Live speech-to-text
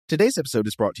Today's episode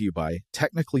is brought to you by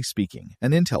Technically Speaking,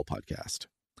 an Intel podcast.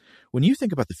 When you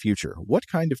think about the future, what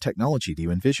kind of technology do you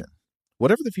envision?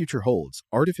 Whatever the future holds,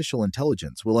 artificial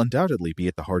intelligence will undoubtedly be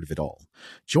at the heart of it all.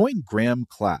 Join Graham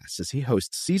Class as he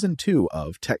hosts Season 2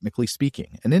 of Technically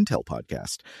Speaking, an Intel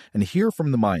podcast, and hear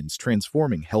from the minds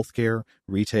transforming healthcare,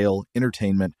 retail,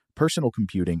 entertainment, personal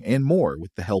computing, and more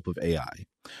with the help of AI.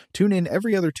 Tune in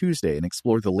every other Tuesday and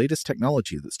explore the latest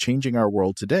technology that's changing our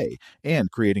world today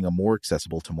and creating a more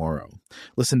accessible tomorrow.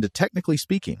 Listen to Technically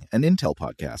Speaking, an Intel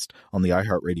podcast on the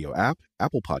iHeartRadio app,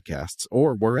 Apple Podcasts,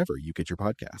 or wherever you get your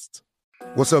podcasts.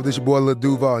 What's up, this your boy Lil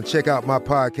Duval, and check out my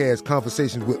podcast,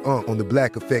 Conversations with Unc, on the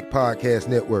Black Effect Podcast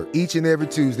Network. Each and every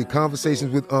Tuesday,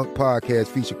 Conversations with Unc podcast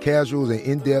feature casuals and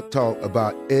in-depth talk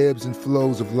about ebbs and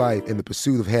flows of life and the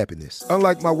pursuit of happiness.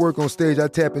 Unlike my work on stage, I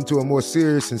tap into a more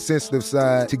serious and sensitive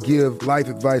side to give life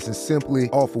advice and simply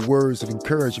offer words of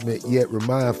encouragement, yet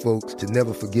remind folks to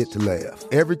never forget to laugh.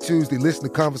 Every Tuesday, listen to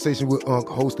Conversations with Unc,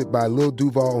 hosted by Lil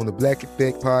Duval on the Black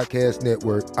Effect Podcast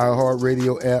Network,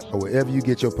 iHeartRadio app, or wherever you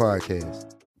get your podcasts.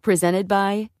 Presented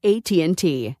by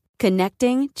AT&T.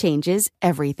 Connecting changes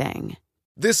everything.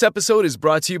 This episode is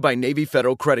brought to you by Navy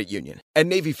Federal Credit Union. At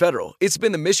Navy Federal, it's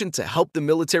been the mission to help the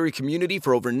military community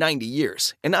for over 90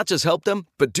 years. And not just help them,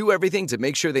 but do everything to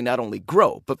make sure they not only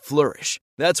grow, but flourish.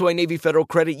 That's why Navy Federal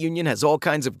Credit Union has all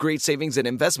kinds of great savings and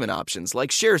investment options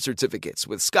like share certificates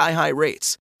with sky-high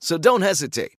rates. So don't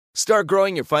hesitate. Start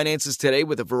growing your finances today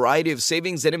with a variety of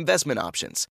savings and investment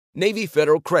options. Navy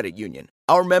Federal Credit Union.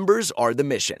 Our members are the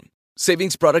mission.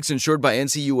 Savings products insured by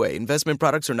NCUA. Investment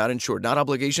products are not insured, not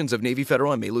obligations of Navy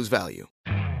Federal and may lose value.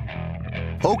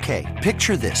 Okay,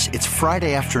 picture this. It's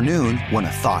Friday afternoon when a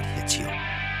thought hits you.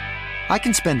 I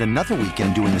can spend another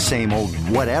weekend doing the same old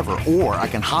whatever, or I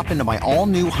can hop into my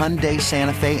all-new Hyundai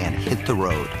Santa Fe and hit the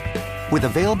road. With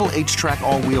available H-Track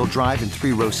all-wheel drive and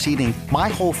 3-row seating, my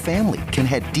whole family can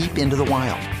head deep into the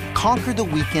wild. Conquer the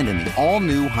weekend in the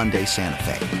all-new Hyundai Santa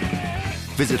Fe.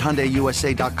 Visit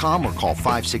HyundaiUSA.com or call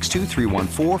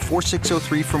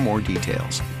 562-314-4603 for more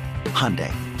details.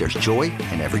 Hyundai, there's joy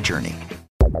in every journey.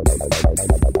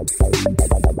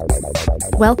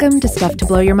 Welcome to Stuff to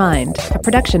Blow Your Mind, a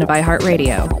production of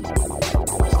iHeartRadio.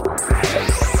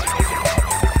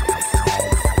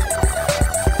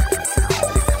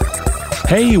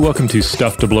 Hey, welcome to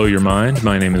Stuff to Blow Your Mind.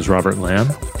 My name is Robert Lamb.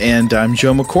 And I'm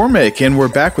Joe McCormick, and we're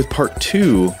back with part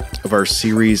 2 of our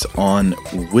series on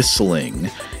whistling.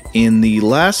 In the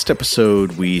last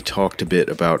episode, we talked a bit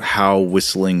about how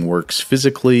whistling works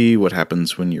physically, what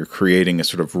happens when you're creating a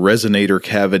sort of resonator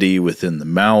cavity within the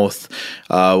mouth.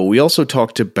 We also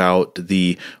talked about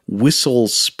the whistle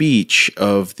speech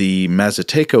of the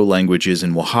Mazateco languages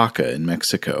in Oaxaca in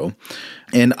Mexico.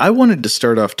 And I wanted to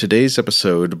start off today's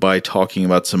episode by talking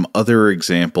about some other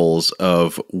examples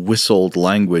of whistled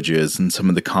languages and some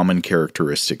of the common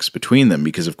characteristics between them,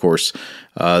 because, of course,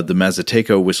 the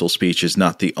Mazateco whistle speech is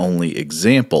not the only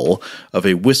example of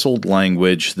a whistled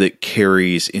language that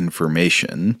carries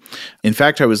information. In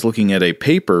fact, I was looking at a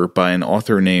paper by an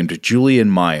author named Julian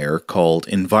Meyer called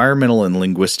Environmental and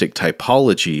Linguistic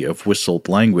Typology of Whistled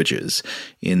Languages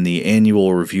in the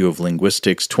Annual Review of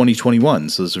Linguistics 2021,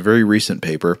 so it's a very recent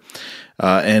paper.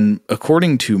 And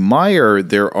according to Meyer,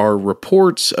 there are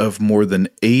reports of more than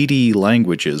 80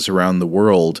 languages around the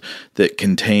world that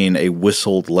contain a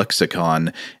whistled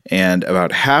lexicon, and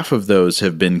about half of those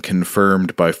have been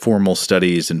confirmed by formal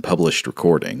studies and published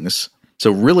recordings. So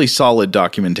really solid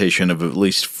documentation of at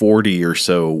least 40 or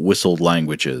so whistled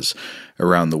languages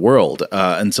around the world.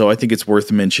 And so I think it's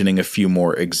worth mentioning a few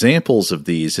more examples of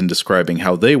these and describing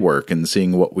how they work and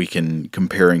seeing what we can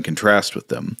compare and contrast with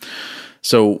them.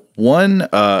 So one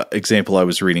example I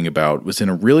was reading about was in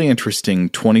a really interesting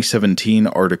 2017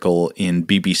 article in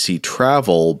BBC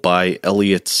Travel by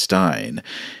Elliot Stein.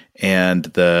 And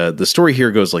the story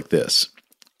here goes like this.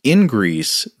 In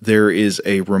Greece, there is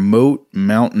a remote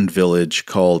mountain village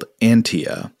called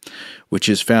Antia, which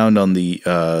is found on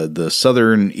the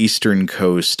southern eastern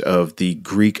coast of the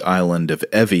Greek island of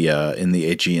Evia in the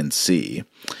Aegean Sea.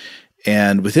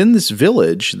 And within this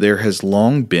village, there has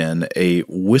long been a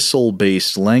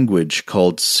whistle-based language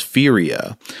called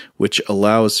Spheria, which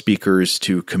allows speakers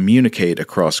to communicate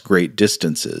across great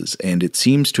distances, and it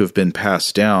seems to have been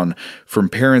passed down from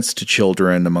parents to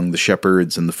children among the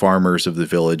shepherds and the farmers of the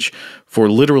village for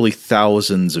literally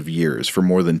thousands of years, for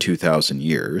more than 2,000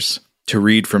 years. To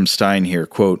read from Stein here,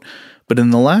 quote, "But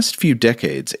in the last few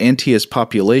decades, Antia's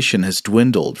population has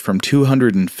dwindled from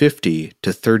 250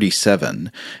 to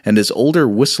 37, and as older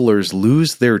whistlers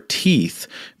lose their teeth,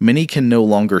 many can no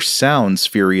longer sound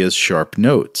Spheria's sharp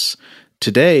notes.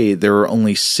 today there are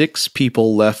only 6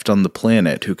 people left on the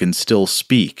planet who can still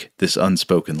speak this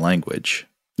unspoken language.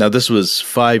 Now, this was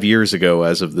 5 years ago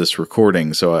as of this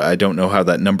recording, so I don't know how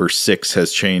that number 6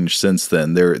 has changed since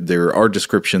then. There are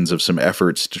descriptions of some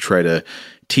efforts to try to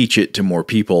teach it to more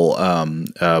people,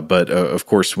 but of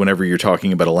course, whenever you're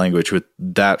talking about a language with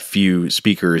that few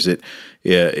speakers,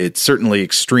 it's certainly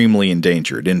extremely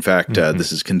endangered. In fact,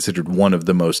 this is considered one of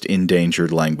the most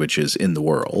endangered languages in the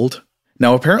world.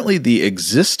 Now, apparently the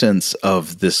existence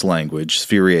of this language,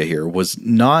 Spheria here, was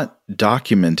not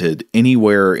documented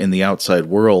anywhere in the outside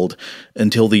world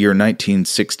until the year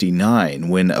 1969,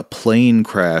 when a plane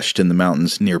crashed in the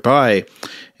mountains nearby,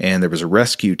 and there was a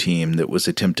rescue team that was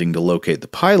attempting to locate the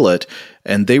pilot,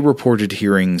 and they reported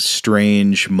hearing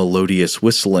strange, melodious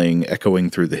whistling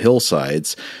echoing through the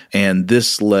hillsides, and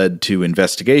this led to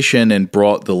investigation and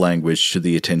brought the language to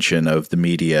the attention of the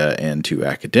media and to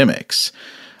academics.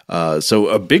 So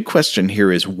a big question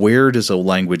here is, where does a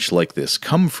language like this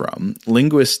come from?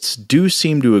 Linguists do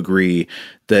seem to agree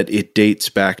that it dates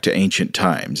back to ancient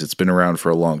times. It's been around for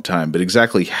a long time, but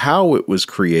exactly how it was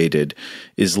created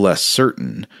is less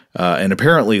certain. And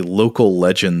apparently local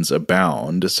legends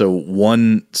abound. So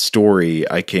one story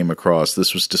I came across,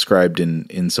 this was described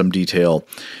in some detail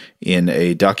in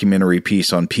a documentary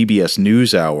piece on PBS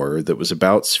NewsHour that was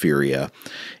about Spheria.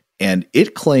 And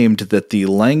it claimed that the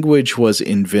language was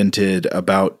invented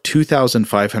about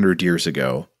 2,500 years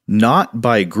ago, not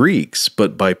by Greeks,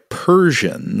 but by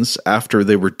Persians after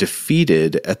they were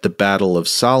defeated at the Battle of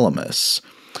Salamis.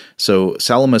 So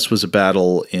Salamis was a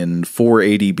battle in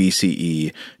 480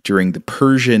 BCE during the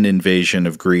Persian invasion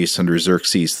of Greece under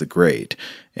Xerxes the Great.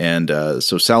 And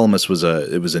so Salamis was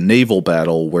a naval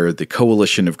battle where the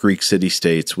coalition of Greek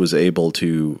city-states was able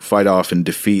to fight off and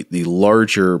defeat the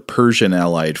larger Persian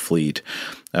allied fleet.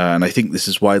 And I think this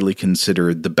is widely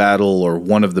considered the battle, or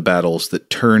one of the battles,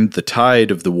 that turned the tide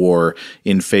of the war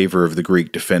in favor of the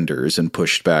Greek defenders and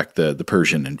pushed back the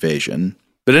Persian invasion.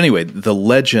 But anyway, the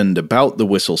legend about the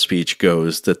whistle speech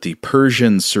goes that the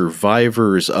Persian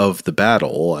survivors of the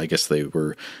battle, I guess they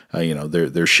were,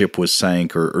 their ship was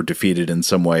sank or defeated in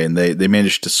some way, and they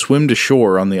managed to swim to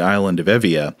shore on the island of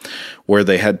Evia, where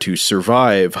they had to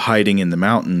survive hiding in the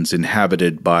mountains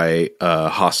inhabited by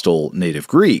hostile native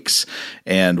Greeks.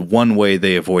 And one way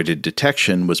they avoided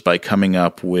detection was by coming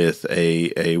up with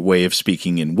a way of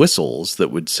speaking in whistles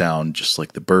that would sound just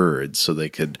like the birds, so they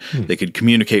could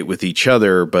communicate with each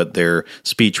other, but their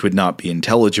speech would not be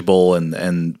intelligible and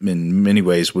in many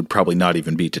ways would probably not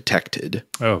even be detected.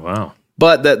 Oh, wow.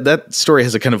 But that story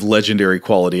has a kind of legendary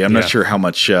quality. I'm not sure how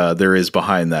much there is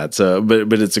behind that. So,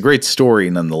 but it's a great story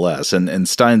nonetheless. And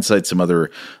Stein cites some other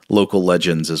local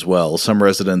legends as well. Some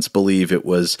residents believe it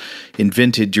was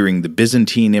invented during the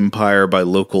Byzantine Empire by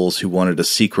locals who wanted a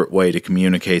secret way to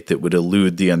communicate that would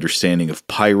elude the understanding of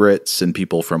pirates and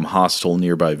people from hostile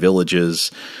nearby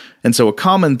villages. And so a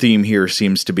common theme here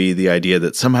seems to be the idea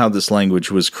that somehow this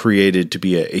language was created to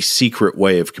be a secret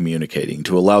way of communicating,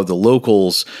 to allow the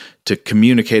locals to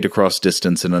communicate across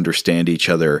distance and understand each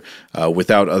other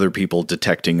without other people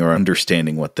detecting or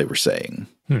understanding what they were saying.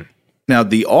 Now,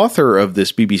 the author of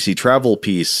this BBC travel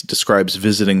piece describes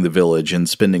visiting the village and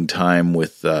spending time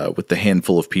with the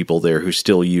handful of people there who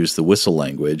still use the whistle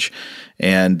language.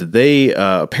 And they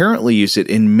apparently use it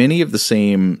in many of the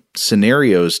same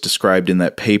scenarios described in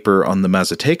that paper on the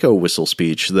Mazateco whistle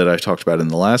speech that I talked about in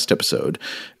the last episode.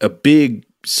 A big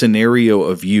scenario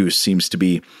of use seems to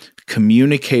be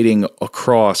communicating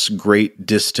across great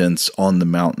distance on the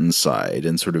mountainside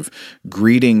and sort of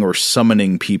greeting or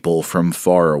summoning people from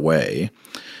far away.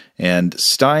 And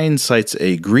Stein cites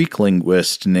a Greek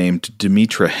linguist named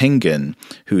Dimitra Hengen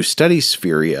who studies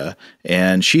Spheria,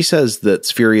 and she says that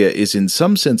Spheria is in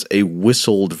some sense a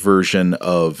whistled version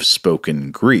of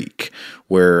spoken Greek,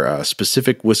 where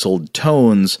specific whistled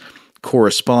tones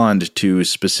correspond to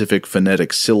specific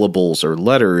phonetic syllables or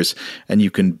letters, and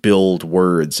you can build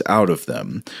words out of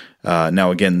them. Now,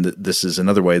 again, this is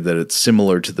another way that it's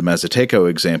similar to the Mazateco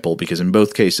example, because in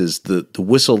both cases, the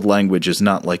whistled language is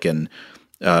not like an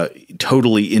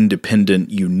totally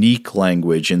independent, unique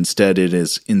language. Instead, it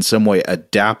is in some way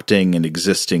adapting an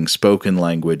existing spoken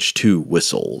language to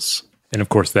whistles. And of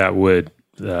course, that would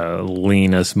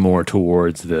lean us more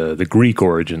towards the Greek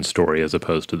origin story as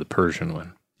opposed to the Persian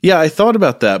one. Yeah, I thought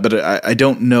about that, but I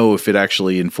don't know if it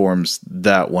actually informs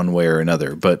that one way or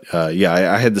another. But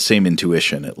I had the same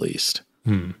intuition, at least.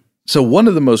 So one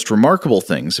of the most remarkable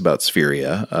things about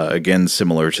Spheria, again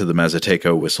similar to the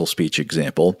Mazateco whistle speech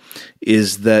example,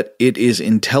 is that it is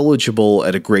intelligible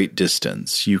at a great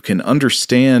distance. You can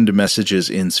understand messages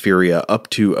in Spheria up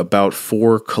to about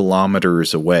 4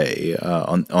 kilometers away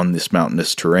on this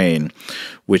mountainous terrain,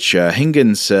 which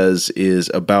Hingen says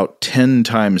is about 10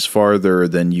 times farther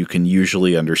than you can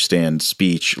usually understand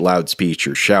speech, loud speech,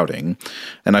 or shouting.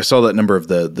 And I saw that number of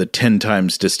the 10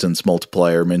 times distance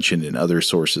multiplier mentioned in other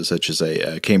sources, such as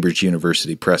a Cambridge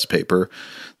University Press paper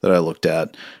that I looked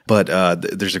at. But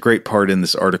there's a great part in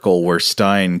this article where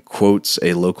Stein quotes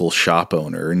a local shop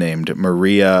owner named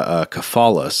Maria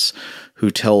Kafalis,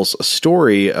 who tells a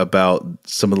story about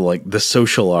some of the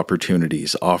social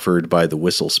opportunities offered by the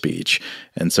whistle speech.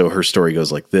 And so her story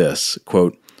goes like this,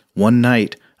 quote, "One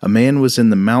night, a man was in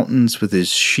the mountains with his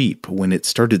sheep when it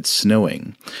started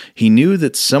snowing. He knew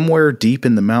that somewhere deep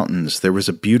in the mountains there was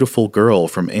a beautiful girl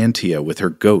from Antia with her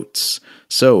goats.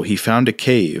 So he found a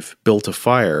cave, built a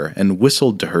fire, and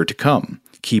whistled to her to come.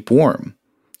 Keep warm.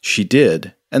 She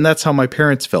did, and that's how my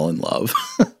parents fell in love."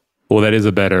 Well, that is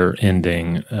a better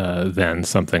ending than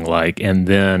something like, and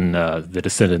then the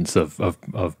descendants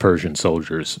of Persian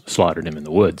soldiers slaughtered him in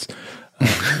the woods.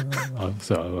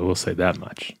 So I will say that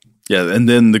much. Yeah, and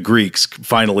then the Greeks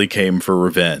finally came for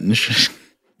revenge.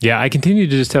 Yeah, I continue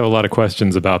to just have a lot of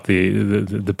questions about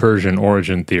the Persian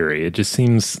origin theory. It just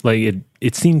seems like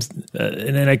it seems,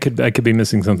 and I could be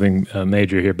missing something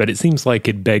major here, but it seems like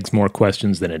it begs more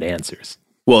questions than it answers.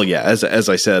 Well, yeah, as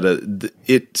I said,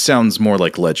 it sounds more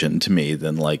like legend to me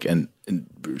than like an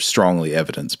strongly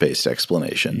evidence-based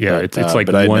explanation. Yeah, it's like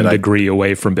 1 degree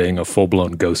away from being a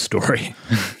full-blown ghost story.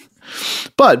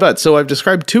 But so I've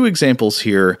described 2 examples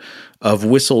here of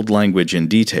whistled language in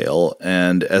detail,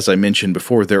 and as I mentioned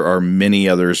before, there are many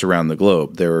others around the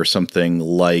globe. There are something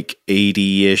like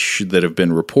 80-ish that have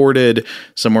been reported.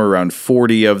 Somewhere around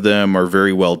 40 of them are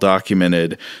very well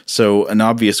documented. So an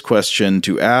obvious question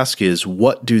to ask is,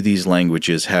 what do these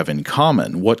languages have in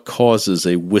common? What causes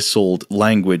a whistled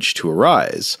language to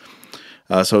arise?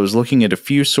 So I was looking at a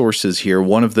few sources here.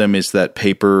 One of them is that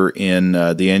paper in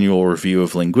the Annual Review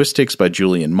of Linguistics by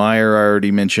Julian Meyer I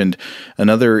already mentioned.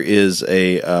 Another is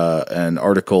an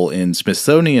article in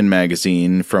Smithsonian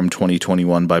Magazine from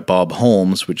 2021 by Bob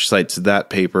Holmes, which cites that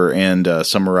paper and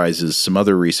summarizes some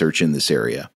other research in this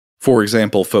area. For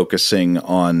example, focusing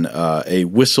on a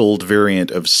whistled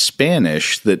variant of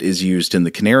Spanish that is used in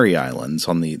the Canary Islands,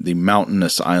 on the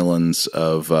mountainous islands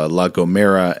of La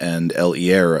Gomera and El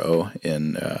Hierro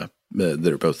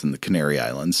that are both in the Canary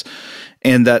Islands.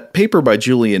 And that paper by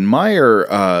Julian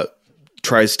Meyer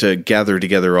tries to gather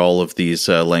together all of these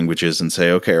languages and say,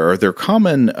 okay, are there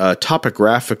common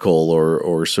topographical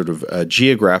or sort of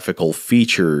geographical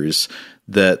features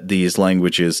that these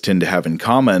languages tend to have in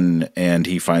common? And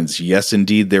he finds, yes,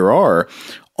 indeed, there are.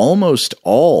 Almost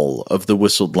all of the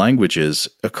whistled languages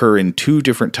occur in 2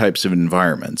 different types of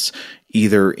environments,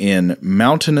 either in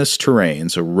mountainous terrain,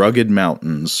 so rugged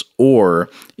mountains, or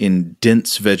in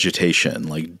dense vegetation,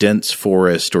 like dense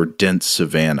forest or dense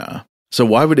savanna. So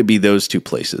why would it be those 2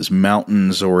 places,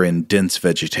 mountains or in dense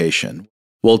vegetation?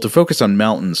 Well, to focus on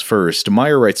mountains first,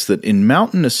 Meyer writes that in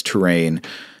mountainous terrain,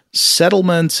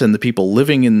 settlements and the people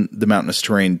living in the mountainous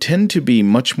terrain tend to be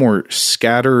much more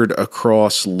scattered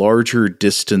across larger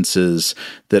distances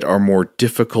that are more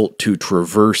difficult to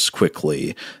traverse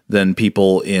quickly than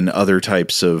people in other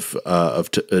types of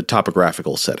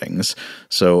topographical settings.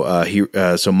 So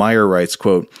so Meyer writes,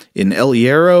 quote, "In El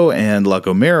Hierro and La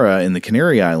Gomera in the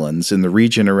Canary Islands, in the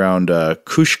region around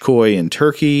Kuşköy in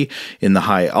Turkey, in the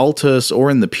High Altus,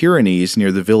 or in the Pyrenees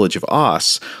near the village of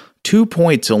As, 2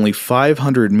 points only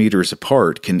 500 meters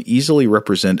apart can easily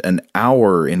represent an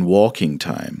hour in walking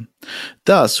time.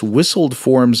 Thus, whistled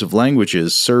forms of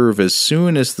languages serve as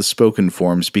soon as the spoken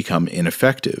forms become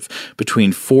ineffective,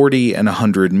 between 40 and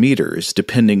 100 meters,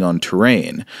 depending on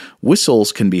terrain.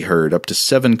 Whistles can be heard up to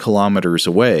 7 kilometers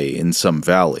away in some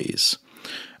valleys."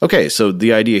 Okay, so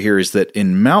the idea here is that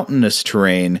in mountainous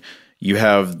terrain, you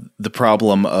have the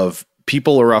problem of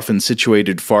people are often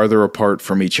situated farther apart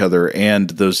from each other, and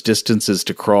those distances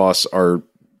to cross are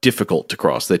difficult to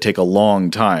cross. They take a long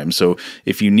time. So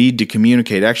if you need to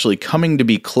communicate, actually coming to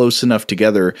be close enough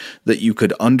together that you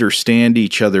could understand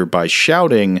each other by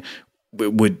shouting,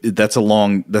 that's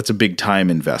a big time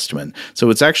investment.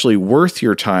 So it's actually worth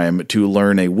your time to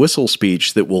learn a whistle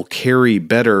speech that will carry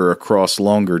better across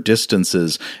longer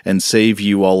distances and save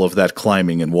you all of that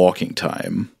climbing and walking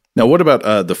time. Now, what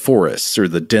about the forests or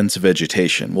the dense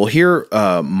vegetation? Well, here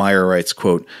Meyer writes,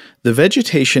 quote, "The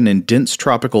vegetation in dense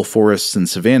tropical forests and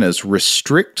savannas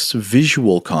restricts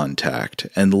visual contact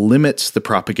and limits the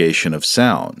propagation of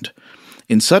sound.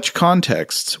 In such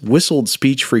contexts, whistled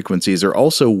speech frequencies are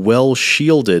also well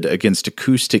shielded against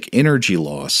acoustic energy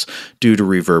loss due to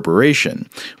reverberation,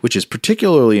 which is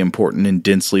particularly important in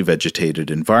densely vegetated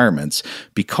environments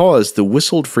because the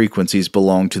whistled frequencies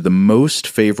belong to the most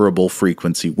favorable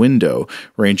frequency window,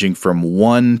 ranging from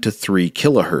 1 to 3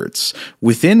 kilohertz,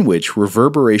 within which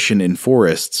reverberation in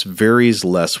forests varies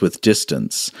less with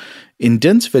distance. In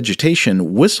dense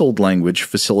vegetation, whistled language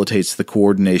facilitates the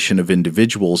coordination of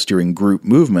individuals during group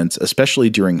movements, especially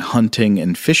during hunting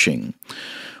and fishing.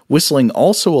 Whistling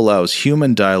also allows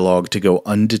human dialogue to go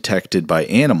undetected by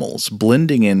animals,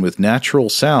 blending in with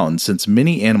natural sounds since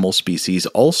many animal species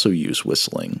also use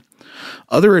whistling.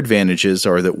 Other advantages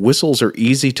are that whistles are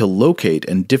easy to locate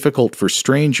and difficult for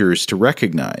strangers to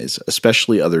recognize,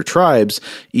 especially other tribes,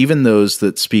 even those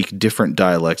that speak different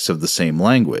dialects of the same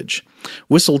language.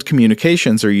 Whistled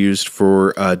communications are used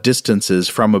for distances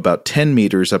from about 10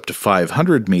 meters up to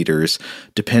 500 meters,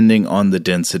 depending on the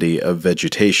density of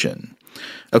vegetation.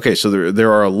 Okay, so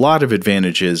there are a lot of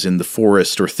advantages in the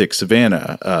forest or thick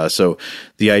savanna. So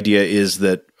the idea is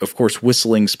that, of course,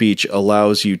 whistling speech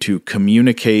allows you to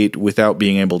communicate without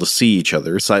being able to see each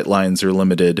other. Sight lines are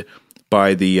limited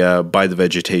by the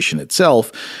vegetation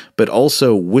itself, but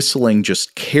also whistling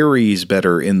just carries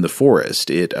better in the forest.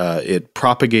 It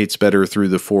propagates better through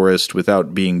the forest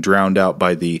without being drowned out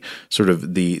by the sort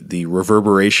of the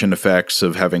reverberation effects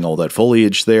of having all that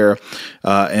foliage there,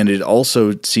 and it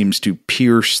also seems to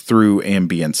pierce through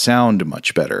ambient sound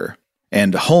much better.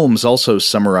 And Holmes also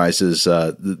summarizes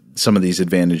some of these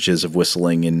advantages of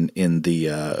whistling in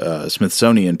the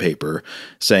Smithsonian paper,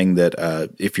 saying that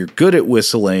if you're good at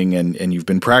whistling and you've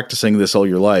been practicing this all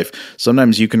your life,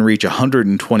 sometimes you can reach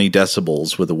 120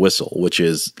 decibels with a whistle, which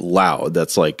is loud.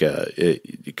 That's like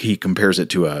he compares it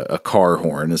to a car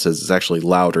horn. It says it's actually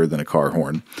louder than a car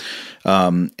horn.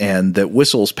 And that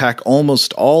whistles pack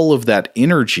almost all of that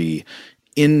energy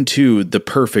into the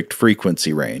perfect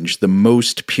frequency range, the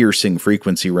most piercing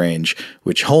frequency range,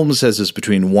 which Holmes says is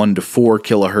between 1 to 4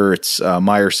 kilohertz.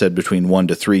 Meyer said between 1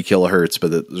 to 3 kilohertz,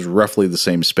 but it's roughly the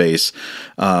same space,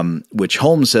 which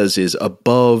Holmes says is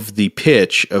above the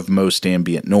pitch of most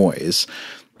ambient noise.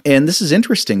 And this is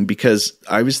interesting because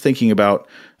I was thinking about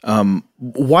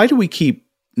why do we keep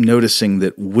noticing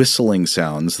that whistling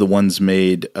sounds, the ones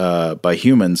made by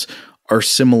humans, are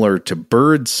similar to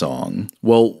bird song?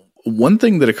 Well, one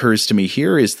thing that occurs to me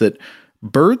here is that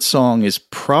birdsong is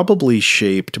probably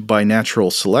shaped by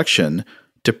natural selection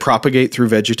to propagate through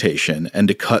vegetation and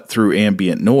to cut through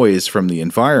ambient noise from the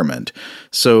environment.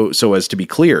 So as to be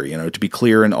clear, to be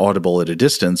clear and audible at a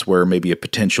distance where maybe a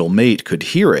potential mate could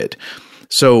hear it.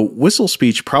 So whistle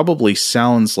speech probably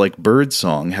sounds like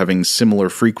birdsong, having similar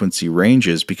frequency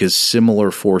ranges because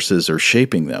similar forces are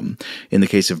shaping them. In the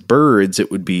case of birds, it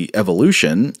would be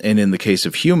evolution, and in the case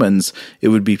of humans, it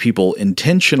would be people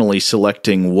intentionally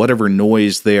selecting whatever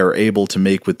noise they are able to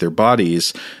make with their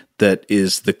bodies that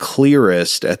is the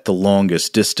clearest at the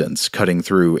longest distance, cutting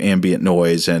through ambient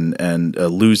noise and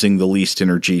losing the least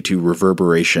energy to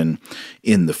reverberation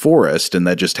in the forest, and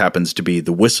that just happens to be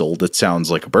the whistle that sounds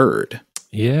like a bird.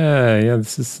 Yeah.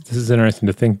 This is interesting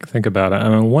to think about.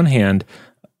 On one hand,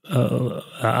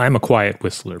 I'm a quiet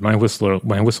whistler. My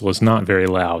whistle is not very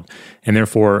loud, and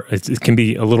therefore it can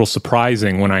be a little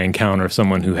surprising when I encounter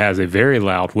someone who has a very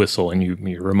loud whistle, and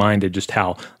you're reminded just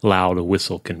how loud a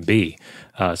whistle can be.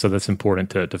 So that's important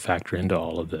to factor into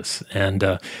all of this. And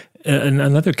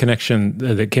another connection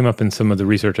that came up in some of the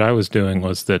research I was doing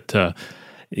was that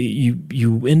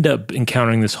you end up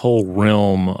encountering this whole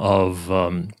realm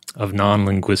of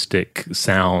non-linguistic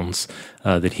sounds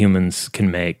that humans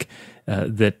can make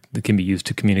that can be used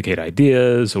to communicate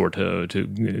ideas or to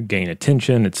gain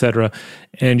attention, etc.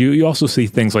 And you also see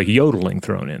things like yodeling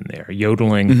thrown in there.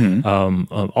 Yodeling,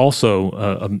 also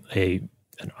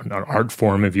an art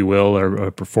form, if you will, or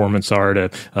a performance art,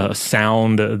 a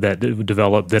sound that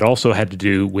developed that also had to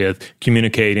do with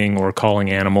communicating or calling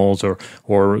animals or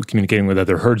communicating with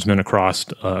other herdsmen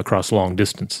across long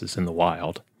distances in the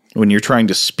wild. When you're trying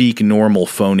to speak normal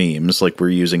phonemes like we're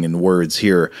using in words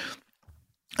here,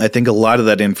 I think a lot of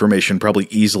that information probably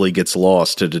easily gets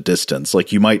lost at a distance.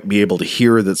 Like you might be able to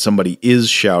hear that somebody is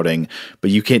shouting,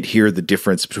 but you can't hear the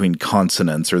difference between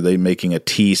consonants. Are they making a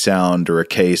T sound or a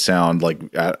K sound? Like,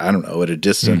 I don't know, at a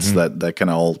distance that kind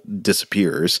of all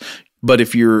disappears. But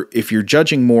if you're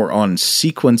judging more on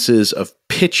sequences of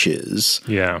pitches,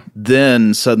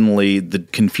 then suddenly the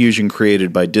confusion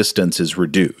created by distance is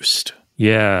reduced.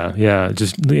 Yeah.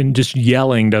 Just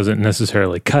yelling doesn't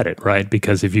necessarily cut it, right?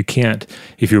 Because if your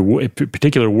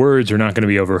particular words are not going to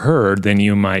be overheard, then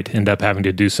you might end up having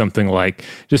to do something like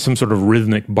just some sort of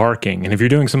rhythmic barking. And if you're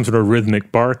doing some sort of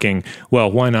rhythmic barking,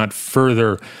 well, why not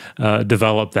further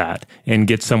develop that and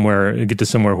get to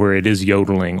somewhere where it is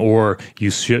yodeling, or you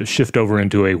shift over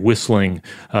into a whistling,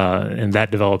 and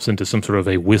that develops into some sort of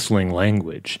a whistling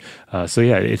language.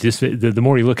 It's just the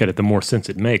more you look at it, the more sense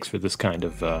it makes for this kind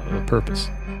of purpose.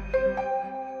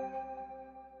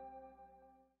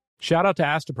 Shout out to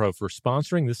Astepro for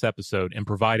sponsoring this episode and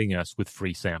providing us with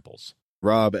free samples.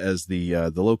 Rob, as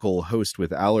the local host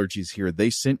with allergies here, they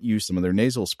sent you some of their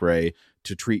nasal spray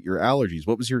to treat your allergies.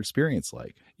 What was your experience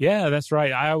like? Yeah, that's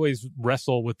right. I always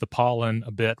wrestle with the pollen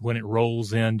a bit when it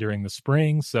rolls in during the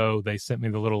spring, so they sent me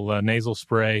the little nasal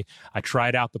spray. I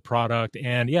tried out the product,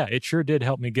 and yeah, it sure did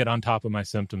help me get on top of my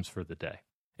symptoms for the day.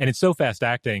 And it's so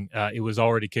fast-acting, it was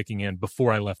already kicking in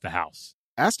before I left the house.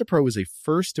 Astepro is a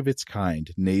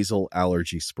first-of-its-kind nasal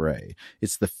allergy spray.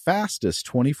 It's the fastest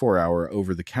 24-hour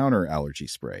over-the-counter allergy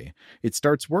spray. It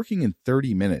starts working in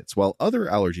 30 minutes, while other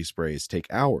allergy sprays take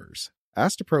hours.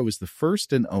 Astepro is the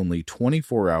first and only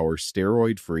 24-hour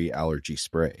steroid-free allergy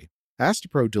spray.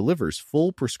 Astepro delivers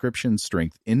full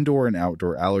prescription-strength indoor and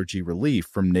outdoor allergy relief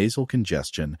from nasal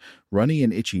congestion, runny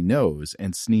and itchy nose,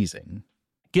 and sneezing.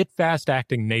 Get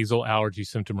fast-acting nasal allergy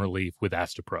symptom relief with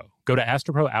Astepro. Go to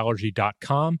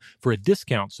asteproallergy.com for a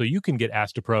discount so you can get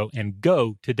Astepro and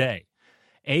go today.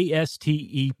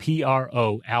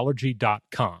 ASTEPRO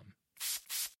allergy.com.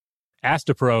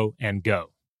 Astepro and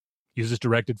go. Use as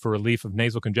directed for relief of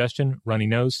nasal congestion, runny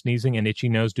nose, sneezing, and itchy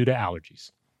nose due to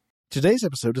allergies. Today's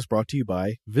episode is brought to you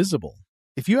by Visible.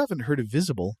 If you haven't heard of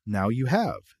Visible, now you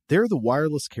have. They're the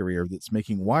wireless carrier that's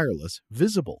making wireless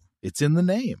visible. It's in the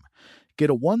name. Get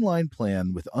a one-line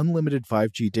plan with unlimited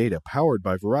 5G data powered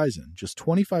by Verizon, just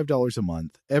 $25 a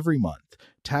month, every month,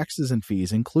 taxes and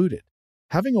fees included.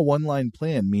 Having a one-line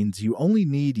plan means you only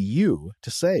need you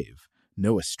to save.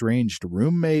 No estranged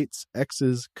roommates,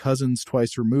 exes, cousins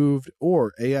twice removed,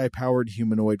 or AI-powered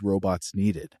humanoid robots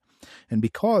needed. And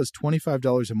because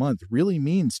 $25 a month really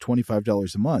means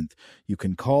 $25 a month, you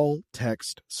can call,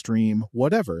 text, stream,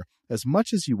 whatever, as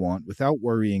much as you want without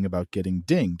worrying about getting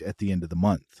dinged at the end of the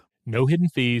month. No hidden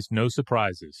fees, no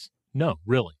surprises. No,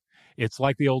 really. It's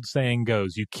like the old saying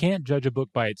goes, you can't judge a book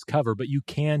by its cover, but you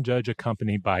can judge a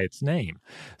company by its name.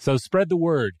 So spread the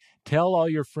word. Tell all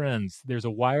your friends there's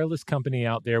a wireless company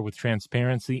out there with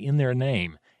transparency in their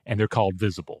name, and they're called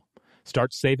Visible.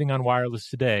 Start saving on wireless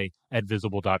today at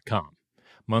Visible.com.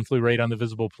 Monthly rate on the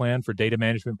Visible plan for data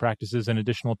management practices and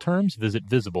additional terms, visit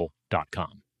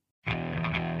Visible.com.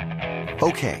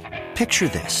 Okay, picture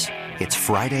this. It's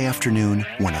Friday afternoon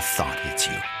when a thought hits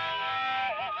you.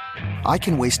 I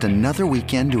can waste another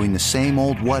weekend doing the same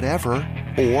old whatever,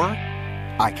 or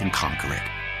I can conquer it.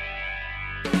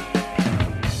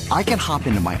 I can hop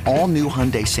into my all-new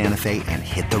Hyundai Santa Fe and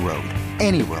hit the road.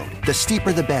 Any road. The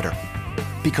steeper, the better.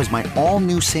 Because my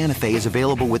all-new Santa Fe is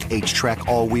available with H-Track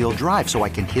all-wheel drive, so I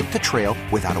can hit the trail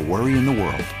without a worry in the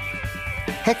world.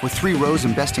 Heck, with 3 rows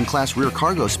and best-in-class rear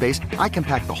cargo space, I can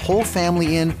pack the whole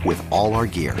family in with all our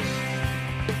gear.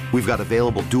 We've got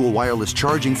available dual wireless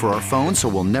charging for our phones, so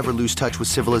we'll never lose touch with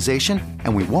civilization,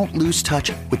 and we won't lose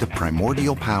touch with the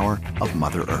primordial power of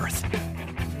Mother Earth.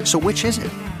 So which is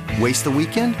it? Waste the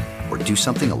weekend or do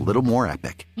something a little more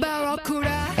epic?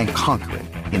 And conquer it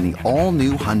in the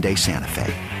all-new Hyundai Santa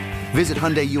Fe. Visit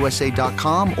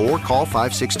HyundaiUSA.com or call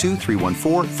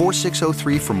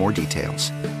 562-314-4603 for more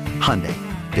details. Hyundai,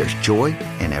 there's joy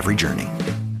in every journey.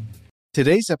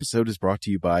 Today's episode is brought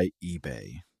to you by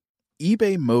eBay.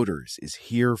 eBay Motors is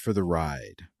here for the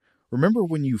ride. Remember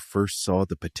when you first saw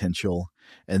the potential?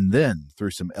 And then,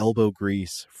 through some elbow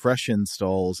grease, fresh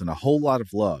installs, and a whole lot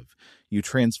of love, you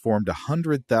transformed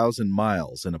 100,000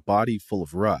 miles and a body full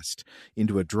of rust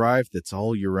into a drive that's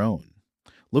all your own.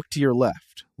 Look to your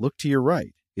left. Look to your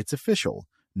right. It's official.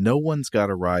 No one's got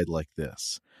a ride like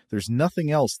this. There's nothing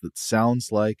else that sounds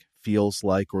like, feels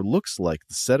like, or looks like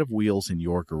the set of wheels in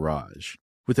your garage.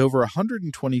 With over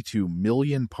 122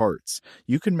 million parts,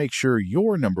 you can make sure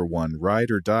your number one ride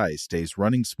or die stays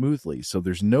running smoothly, so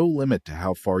there's no limit to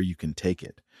how far you can take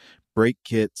it. Brake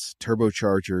kits,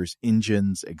 turbochargers,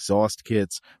 engines, exhaust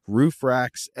kits, roof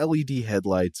racks, LED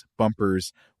headlights,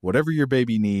 bumpers, whatever your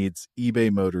baby needs,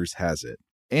 eBay Motors has it.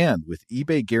 And with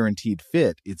eBay Guaranteed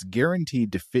Fit, it's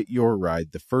guaranteed to fit your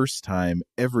ride the first time,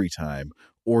 every time,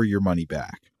 or your money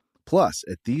back. Plus,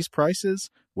 at these prices,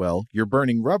 Well, you're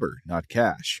burning rubber, not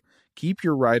cash. Keep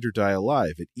your ride or die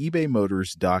alive at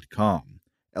ebaymotors.com.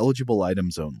 Eligible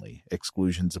items only.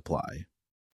 Exclusions apply.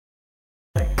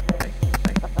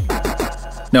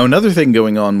 Now, another thing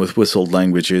going on with whistled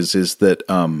languages is that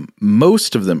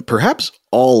most of them, perhaps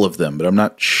all of them, but I'm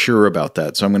not sure about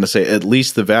that. So I'm going to say at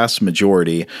least the vast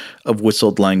majority of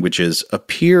whistled languages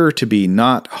appear to be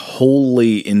not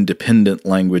wholly independent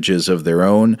languages of their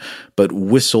own, but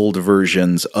whistled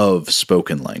versions of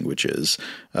spoken languages.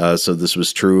 So this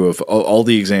was true of all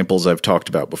the examples I've talked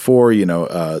about before.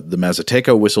 The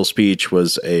Mazateco whistle speech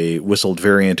was a whistled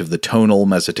variant of the tonal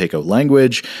Mazateco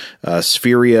language.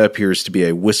 Spheria appears to be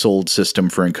a whistled system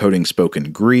for encoding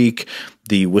spoken Greek.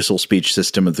 The whistle speech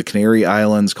system of the Canary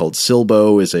Islands, called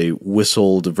Silbo, is a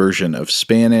whistled version of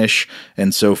Spanish,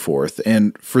 and so forth.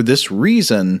 And for this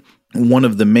reason, one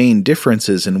of the main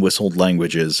differences in whistled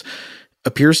languages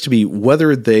appears to be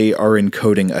whether they are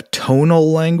encoding a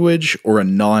tonal language or a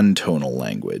non-tonal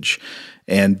language.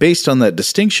 And based on that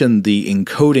distinction, the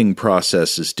encoding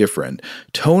process is different.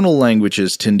 Tonal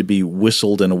languages tend to be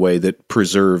whistled in a way that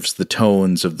preserves the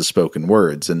tones of the spoken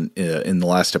words. And in the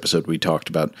last episode, we talked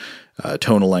about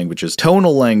tonal languages.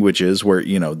 Tonal languages, where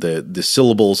the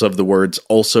syllables of the words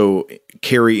also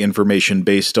carry information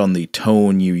based on the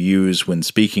tone you use when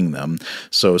speaking them.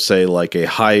 So say like a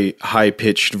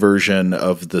high-pitched version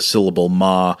of the syllable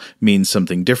ma means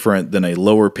something different than a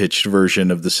lower-pitched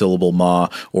version of the syllable ma,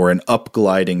 or an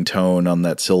up-gliding tone on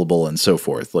that syllable, and so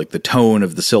forth. Like the tone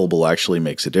of the syllable actually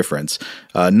makes a difference.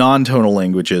 Non-tonal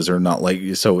languages are not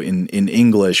like, so in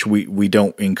English, we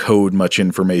don't encode much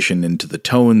information into the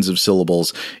tones of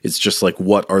syllables. It's just like,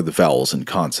 what are the vowels and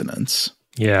consonants?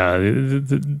 Yeah,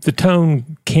 the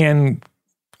tone can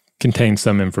contain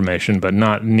some information, but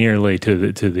not nearly to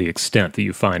the extent that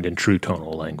you find in true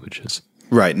tonal languages.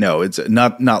 Right. No, it's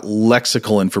not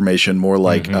lexical information, more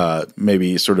like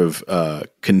maybe sort of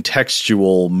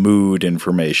contextual mood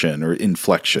information or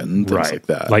inflection, things like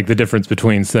that. Like the difference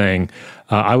between saying,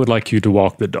 I would like you to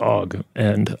walk the dog,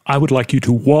 and I would like you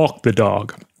to walk the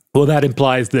dog. Well, that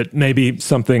implies that maybe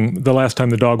something, the last time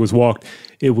the dog was walked,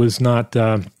 it was not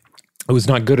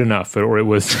good enough, or it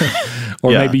was,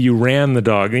 or maybe you ran the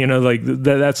dog, like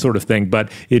that sort of thing. But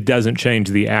it doesn't change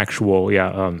the actual,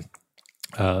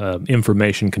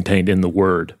 information contained in the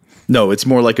word. No, it's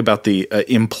more like about the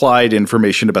implied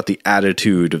information about the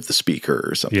attitude of the speaker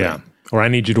or something. Yeah. Or I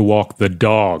need you to walk the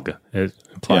dog. It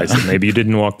implies that maybe you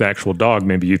didn't walk the actual dog.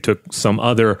 Maybe you took some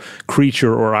other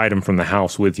creature or item from the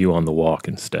house with you on the walk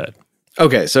instead.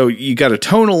 Okay, so you got a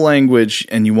tonal language,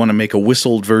 and you want to make a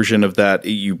whistled version of that.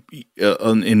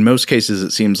 In most cases,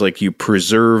 it seems like you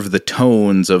preserve the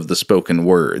tones of the spoken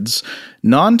words.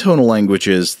 Non-tonal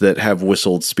languages that have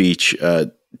whistled speech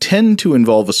tend to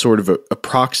involve a sort of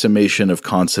approximation of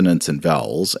consonants and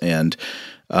vowels. And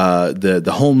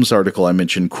the Holmes article I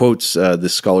mentioned quotes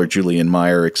this scholar Julian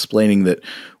Meyer explaining that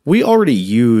we already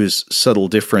use subtle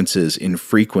differences in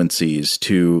frequencies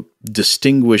to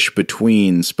distinguish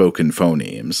between spoken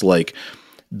phonemes, like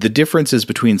the differences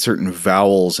between certain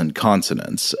vowels and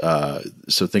consonants.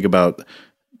 So think about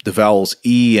the vowels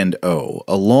E and O.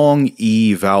 A long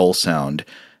E vowel sound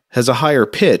has a higher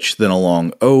pitch than a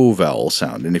long O vowel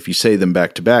sound. And if you say them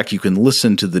back to back, you can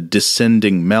listen to the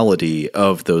descending melody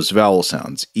of those vowel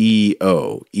sounds.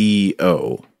 E-O,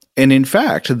 E-O. And in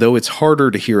fact, though it's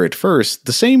harder to hear at first,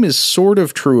 the same is sort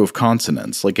of true of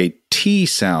consonants. Like a T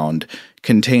sound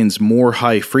contains more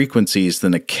high frequencies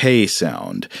than a K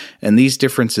sound, and these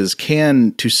differences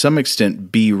can, to some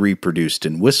extent, be reproduced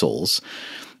in whistles.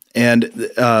 And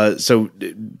so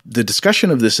the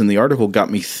discussion of this in the article got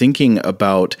me thinking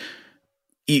about,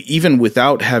 even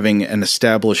without having an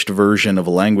established version of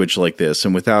a language like this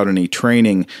and without any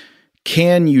training,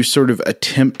 can you sort of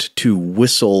attempt to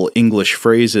whistle English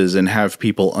phrases and have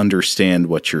people understand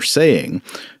what you're saying?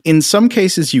 In some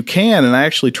cases you can, and I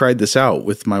actually tried this out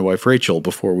with my wife Rachel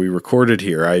before we recorded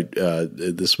here.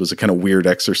 This was a kind of weird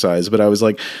exercise, but I was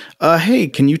like, hey,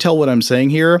 can you tell what I'm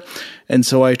saying here? And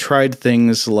so I tried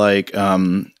things like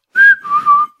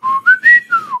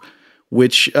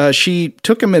which she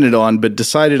took a minute on, but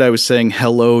decided I was saying,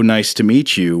 hello, nice to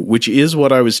meet you, which is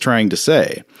what I was trying to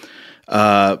say.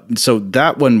 So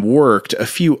that one worked. A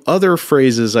few other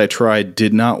phrases I tried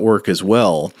did not work as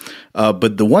well.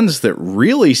 But the ones that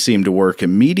really seemed to work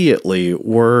immediately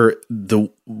were the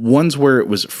ones where it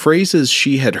was phrases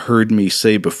she had heard me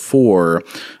say before,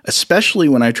 especially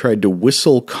when I tried to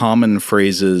whistle common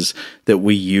phrases that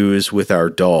we use with our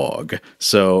dog.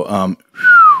 So,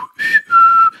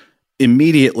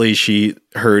 immediately she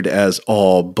heard as,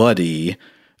 "Aw, buddy."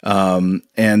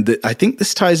 And I think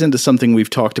this ties into something we've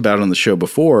talked about on the show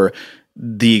before.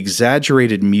 the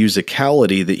exaggerated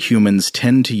musicality that humans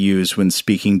tend to use when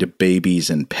speaking to babies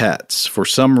and pets. For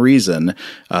some reason,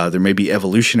 there may be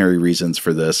evolutionary reasons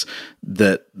for this,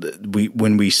 that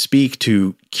when we speak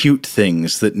to cute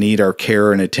things that need our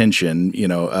care and attention,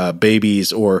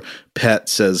 babies or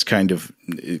pets, as kind of,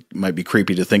 it might be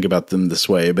creepy to think about them this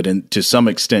way, but to some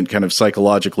extent kind of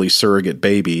psychologically surrogate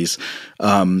babies,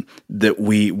 that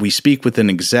we speak with an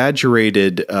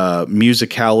exaggerated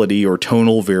musicality or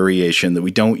tonal variation that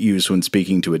we don't use when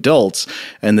speaking to adults,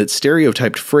 and that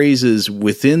stereotyped phrases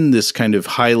within this kind of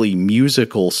highly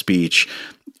musical speech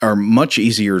are much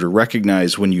easier to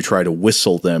recognize when you try to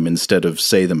whistle them instead of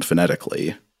say them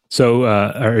phonetically. So,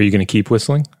 are you going to keep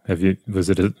whistling? Was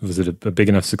it a big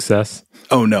enough success?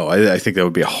 Oh no, I think that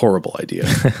would be a horrible idea.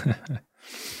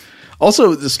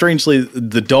 Also, strangely,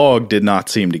 the dog did not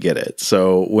seem to get it.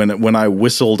 So when I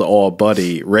whistled "Aw,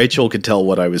 buddy," Rachel could tell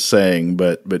what I was saying,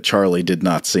 but Charlie did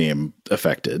not seem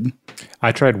affected.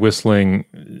 I tried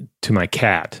whistling to my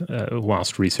cat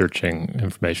whilst researching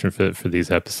information for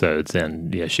these episodes,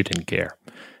 and yeah, she didn't care.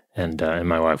 And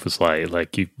my wife was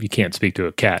like you can't speak to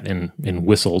a cat in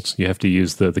whistles. You have to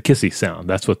use the kissy sound.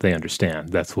 That's what they understand.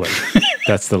 That's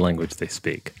the language they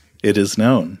speak. It is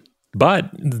known. But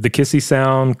the kissy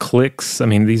sound, clicks, I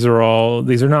mean, these are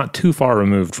not too far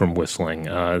removed from whistling.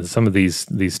 Some of these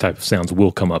type of sounds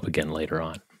will come up again later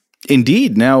on.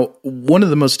 Indeed. Now, one of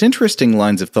the most interesting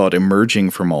lines of thought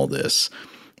emerging from all this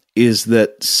is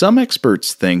that some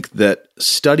experts think that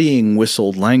studying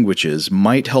whistled languages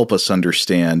might help us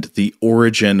understand the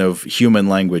origin of human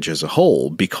language as a whole,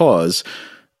 because,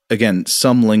 again,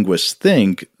 some linguists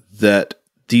think that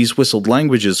these whistled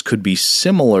languages could be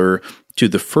similar to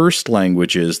the first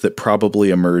languages that probably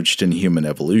emerged in human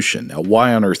evolution. Now,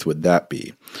 why on earth would that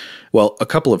be? Well, a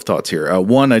couple of thoughts here.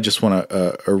 One, I just want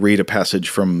to read a passage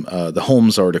from the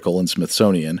Holmes article in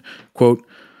Smithsonian. Quote,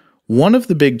 "One of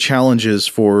the big challenges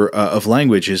of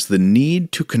language is the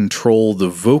need to control the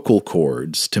vocal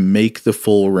cords to make the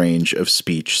full range of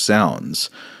speech sounds.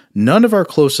 None of our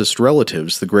closest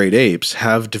relatives, the great apes,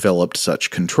 have developed such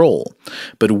control,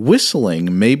 but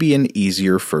whistling may be an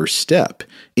easier first step.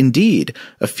 Indeed,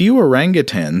 a few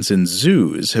orangutans in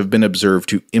zoos have been observed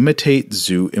to imitate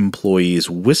zoo employees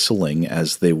whistling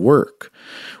as they work.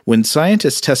 When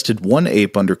scientists tested one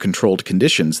ape under controlled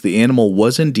conditions, the animal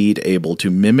was indeed able to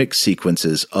mimic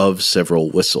sequences of several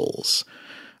whistles."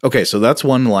 Okay, so that's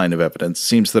one line of evidence. It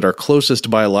seems that our closest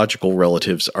biological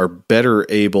relatives are better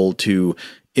able to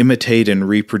imitate and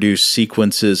reproduce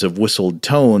sequences of whistled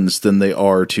tones than they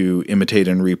are to imitate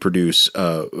and reproduce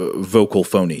vocal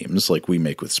phonemes like we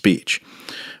make with speech.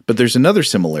 But there's another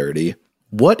similarity.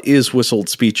 What is whistled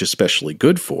speech especially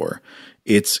good for?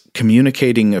 It's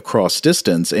communicating across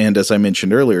distance, and as I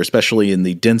mentioned earlier, especially in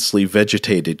the densely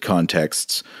vegetated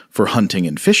contexts for hunting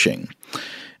and fishing.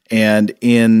 And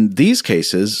in these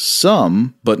cases,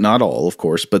 some, but not all, of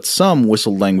course, but some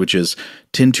whistled languages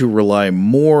tend to rely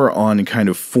more on kind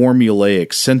of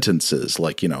formulaic sentences,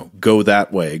 like, go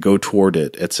that way, go toward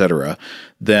it, etc.,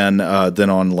 than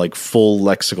on like full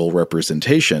lexical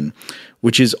representation,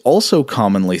 which is also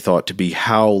commonly thought to be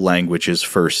how languages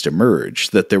first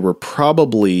emerged, that there were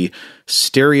probably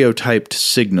stereotyped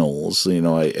signals,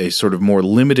 a sort of more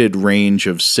limited range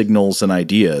of signals and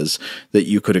ideas that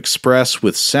you could express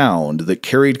with sound that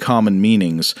carried common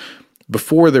meanings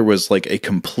before there was like a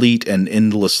complete and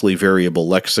endlessly variable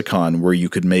lexicon where you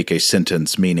could make a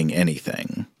sentence meaning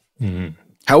anything. Mm-hmm.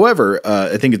 However,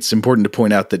 I think it's important to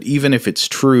point out that even if it's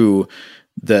true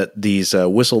that these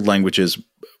whistled languages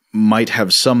might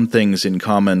have some things in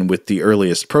common with the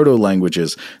earliest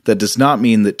proto-languages, that does not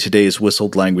mean that today's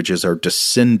whistled languages are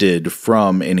descended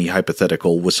from any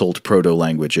hypothetical whistled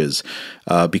proto-languages,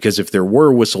 because if there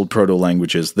were whistled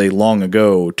proto-languages, they long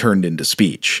ago turned into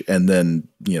speech, and then,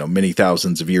 many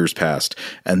thousands of years passed,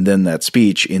 and then that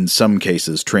speech, in some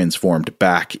cases, transformed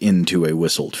back into a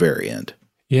whistled variant.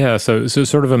 Yeah, so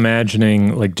sort of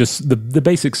imagining like just the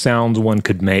basic sounds one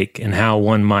could make and how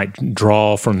one might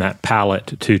draw from that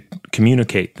palette to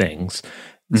communicate things.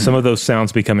 Mm-hmm. Some of those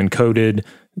sounds become encoded.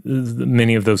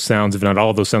 Many of those sounds, if not all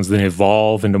of those sounds, then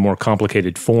evolve into more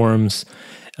complicated forms.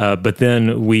 But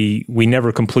then we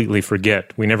never completely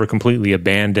forget. We never completely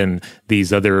abandon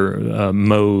these other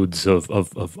modes of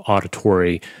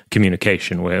auditory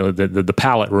communication. Where the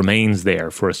palette remains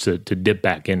there for us to dip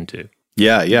back into.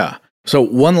 Yeah. So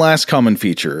one last common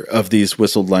feature of these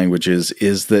whistled languages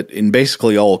is that in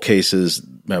basically all cases,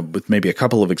 with maybe a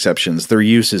couple of exceptions, their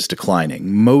use is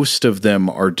declining. Most of them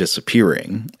are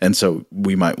disappearing, and so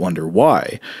we might wonder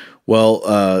why.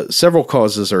 Well, several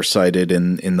causes are cited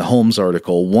in the Holmes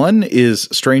article. One is,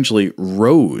 strangely,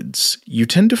 roads. You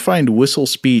tend to find whistle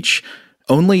speech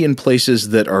only in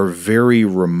places that are very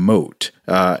remote,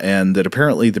 and that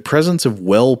apparently the presence of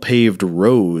well-paved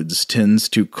roads tends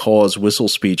to cause whistle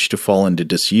speech to fall into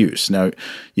disuse. Now,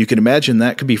 you can imagine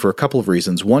that could be for a couple of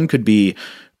reasons. One could be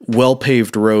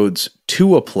well-paved roads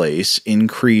to a place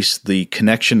increase the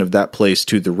connection of that place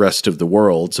to the rest of the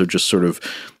world, so just sort of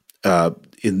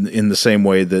in the same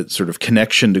way that sort of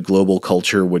connection to global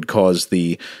culture would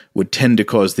tend to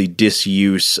cause the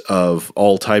disuse of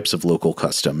all types of local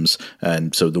customs.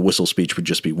 And so the whistle speech would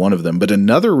just be one of them. But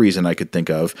another reason I could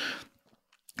think of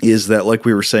is that, like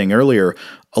we were saying earlier,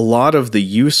 a lot of the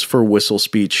use for whistle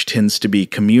speech tends to be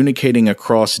communicating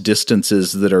across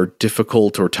distances that are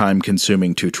difficult or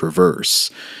time-consuming to traverse.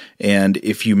 And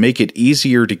if you make it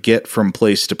easier to get from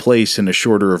place to place in a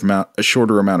shorter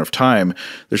amount of time,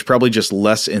 there's probably just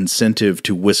less incentive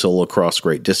to whistle across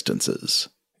great distances.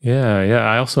 Yeah.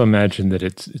 I also imagine that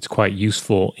it's quite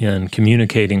useful in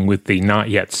communicating with the not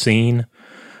yet seen.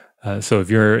 So if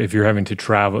you're having to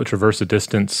traverse a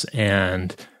distance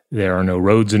and there are no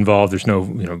roads involved, there's no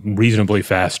reasonably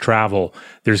fast travel,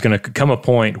 there's going to come a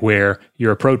point where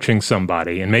you're approaching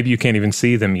somebody and maybe you can't even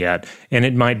see them yet, and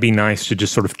it might be nice to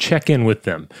just sort of check in with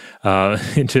them,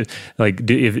 and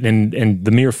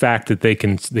the mere fact that they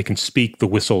can speak the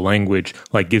whistle language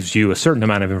gives you a certain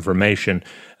amount of information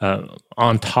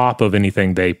on top of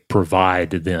anything they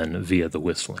provide then via the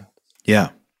whistling. Yeah.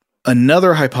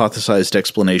 Another hypothesized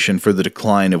explanation for the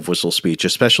decline of whistle speech,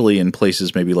 especially in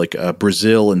places maybe like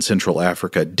Brazil and Central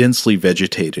Africa, densely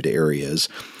vegetated areas,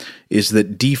 is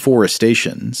that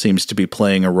deforestation seems to be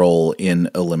playing a role in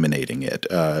eliminating it,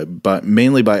 but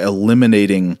mainly by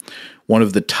eliminating one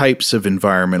of the types of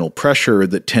environmental pressure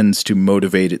that tends to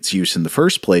motivate its use in the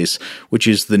first place, which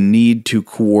is the need to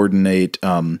coordinate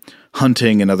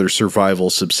hunting and other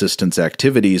survival subsistence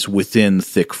activities within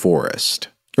thick forest.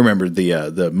 Remember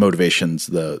the motivations,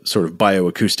 the sort of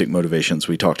bioacoustic motivations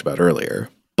we talked about earlier.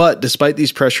 But despite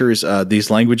these pressures, these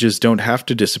languages don't have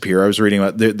to disappear. I was reading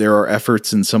about there are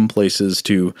efforts in some places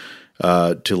to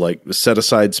set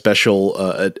aside special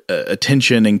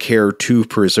attention and care to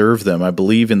preserve them. I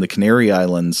believe in the Canary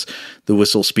Islands, the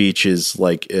whistle speech is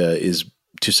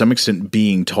to some extent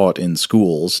being taught in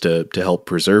schools to help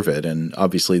preserve it, and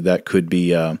obviously that could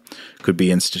be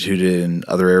instituted in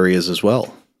other areas as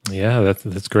well. Yeah,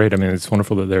 that's great. I mean, it's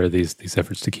wonderful that there are these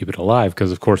efforts to keep it alive,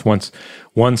 because, of course, once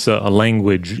a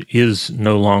language is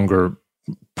no longer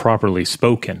properly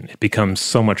spoken, it becomes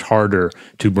so much harder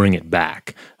to bring it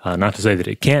back. Not to say that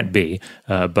it can't be,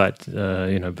 but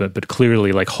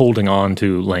clearly, holding on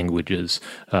to languages,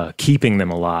 keeping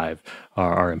them alive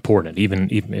are important,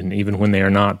 even when they are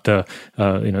not the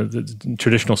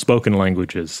traditional spoken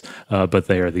languages, but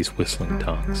they are these whistling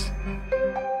tongues.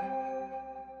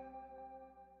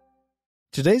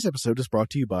 Today's episode is brought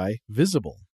to you by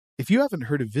Visible. If you haven't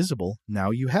heard of Visible,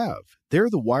 now you have. They're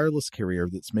the wireless carrier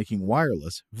that's making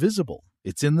wireless visible.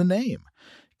 It's in the name.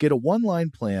 Get a one-line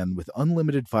plan with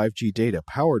unlimited 5G data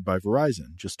powered by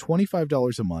Verizon, just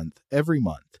 $25 a month, every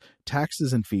month,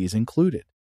 taxes and fees included.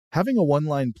 Having a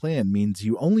one-line plan means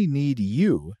you only need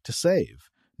you to save.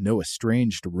 No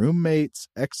estranged roommates,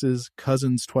 exes,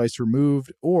 cousins twice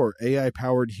removed, or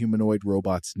AI-powered humanoid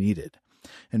robots needed.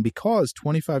 And because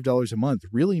 $25 a month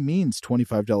really means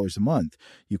 $25 a month,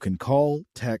 you can call,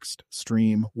 text,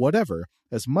 stream, whatever,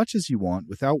 as much as you want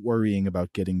without worrying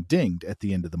about getting dinged at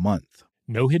the end of the month.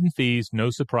 No hidden fees, no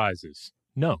surprises.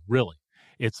 No, really.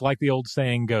 It's like the old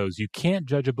saying goes, you can't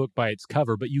judge a book by its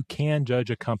cover, but you can judge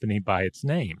a company by its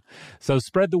name. So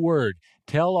spread the word.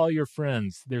 Tell all your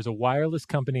friends there's a wireless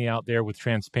company out there with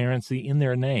transparency in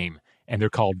their name, and they're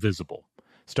called Visible.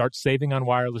 Start saving on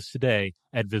wireless today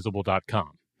at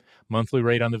Visible.com. Monthly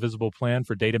rate on the Visible plan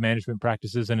for data management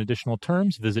practices and additional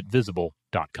terms, visit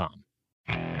Visible.com.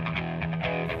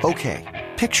 Okay,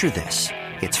 picture this.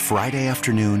 It's Friday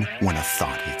afternoon when a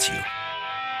thought hits you.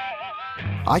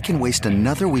 I can waste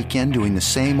another weekend doing the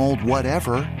same old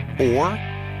whatever, or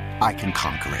I can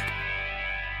conquer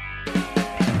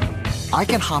it. I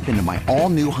can hop into my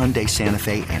all-new Hyundai Santa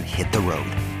Fe and hit the road.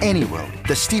 Any road.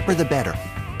 The steeper, the better.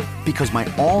 Because my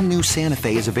all-new Santa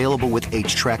Fe is available with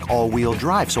H-Track all-wheel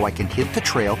drive, so I can hit the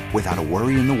trail without a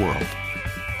worry in the world.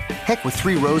 Heck, with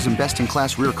 3 rows and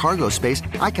best-in-class rear cargo space,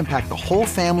 I can pack the whole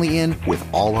family in with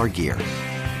all our gear.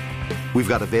 We've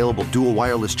got available dual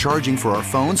wireless charging for our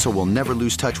phones, so we'll never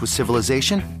lose touch with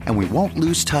civilization, and we won't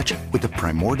lose touch with the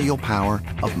primordial power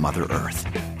of Mother Earth.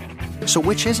 So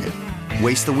which is it?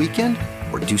 Waste the weekend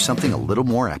or do something a little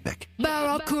more epic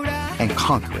and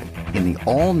conquer it in the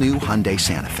all-new Hyundai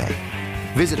Santa Fe.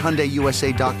 Visit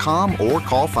HyundaiUSA.com or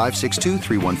call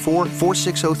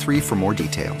 562-314-4603 for more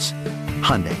details.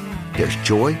 Hyundai, there's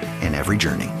joy in every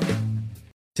journey.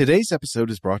 Today's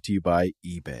episode is brought to you by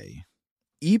eBay.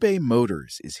 eBay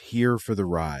Motors is here for the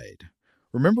ride.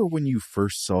 Remember when you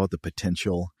first saw the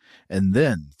potential? And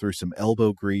then, through some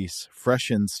elbow grease, fresh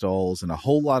installs, and a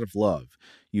whole lot of love,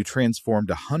 you transformed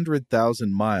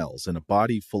 100,000 miles and a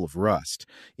body full of rust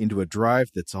into a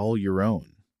drive that's all your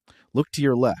own. Look to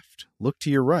your left. Look to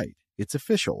your right. It's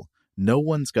official. No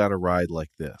one's got a ride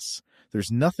like this.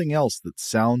 There's nothing else that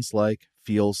sounds like,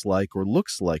 feels like, or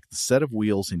looks like the set of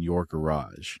wheels in your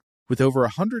garage. With over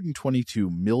 122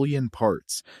 million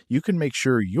parts, you can make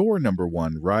sure your number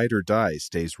one ride or die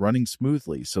stays running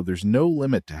smoothly, so there's no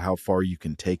limit to how far you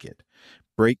can take it.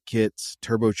 Brake kits,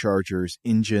 turbochargers,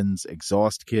 engines,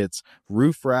 exhaust kits,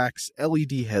 roof racks,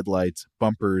 LED headlights,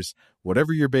 bumpers,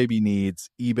 whatever your baby needs,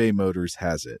 eBay Motors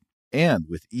has it. And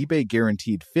with eBay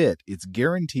Guaranteed Fit, it's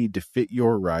guaranteed to fit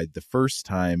your ride the first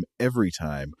time, every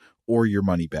time, or your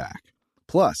money back.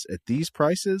 Plus, at these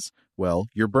prices, well,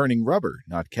 you're burning rubber,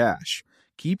 not cash.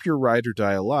 Keep your ride or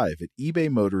die alive at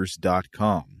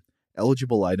ebaymotors.com.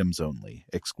 Eligible items only.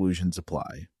 Exclusions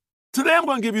apply. Today I'm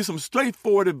going to give you some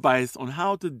straightforward advice on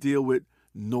how to deal with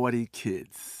naughty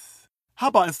kids. How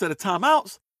about instead of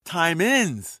timeouts,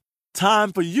 time-ins?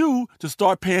 Time for you to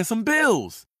start paying some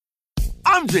bills.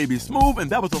 I'm JB Smoove,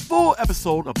 and that was a full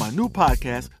episode of my new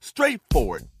podcast,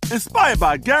 Straightforward, inspired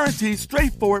by guaranteed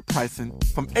straightforward pricing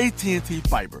from AT&T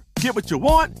Fiber. Get what you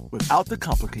want without the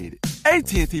complicated.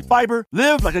 AT&T Fiber,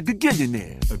 live like a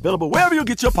gigillionaire. Available wherever you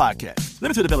get your podcasts.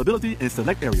 Limited availability in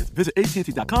select areas. Visit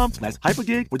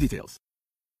AT&T.com/hypergig for details.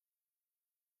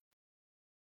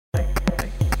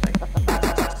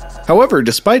 However,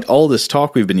 despite all this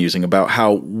talk we've been using about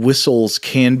how whistles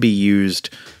can be used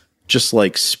just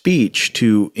like speech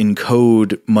to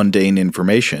encode mundane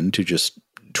information, to just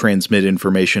transmit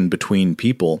information between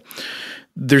people,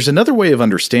 there's another way of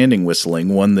understanding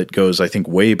whistling, one that goes, I think,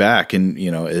 way back and,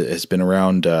 has been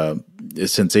around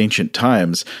since ancient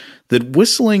times, that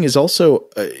whistling is also,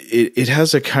 it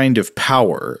has a kind of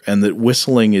power, and that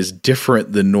whistling is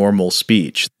different than normal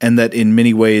speech, and that in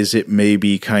many ways it may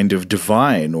be kind of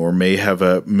divine or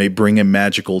may bring a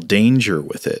magical danger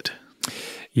with it.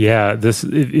 Yeah,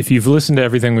 if you've listened to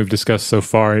everything we've discussed so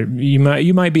far, you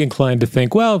might be inclined to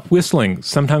think, well, whistling,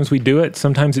 sometimes we do it,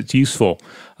 sometimes it's useful,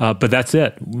 but that's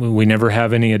it. We never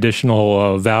have any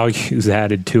additional values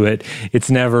added to it.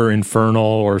 It's never infernal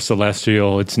or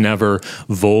celestial. It's never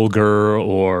vulgar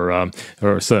or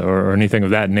anything of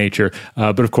that nature.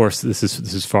 But of course, this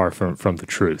is far from the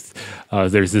truth.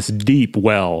 There's this deep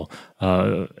well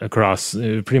across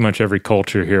pretty much every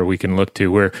culture here we can look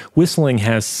to, where whistling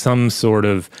has some sort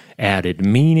of added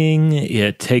meaning.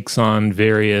 It takes on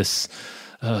various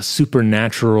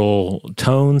supernatural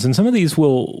tones, and some of these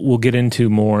we'll get into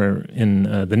more in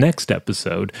the next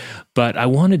episode. But I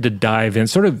wanted to dive in,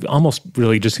 sort of almost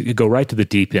really just go right to the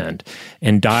deep end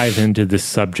and dive into this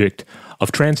subject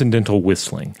of transcendental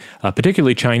whistling,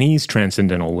 particularly Chinese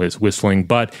transcendental whistling,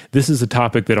 but this is a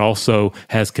topic that also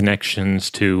has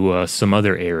connections to some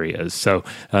other areas. So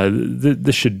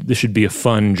this should be a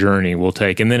fun journey we'll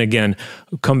take. And then again,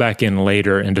 come back in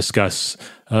later and discuss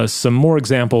some more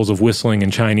examples of whistling in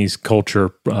Chinese culture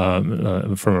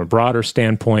from a broader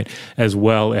standpoint, as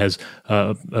well as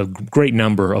a great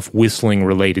number of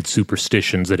whistling-related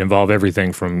superstitions that involve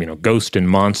everything from ghosts and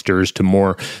monsters to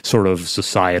more sort of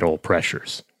societal pressures.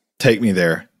 Take me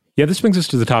there. Yeah, this brings us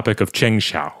to the topic of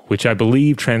Chengxiao, which I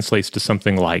believe translates to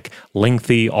something like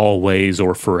lengthy, always,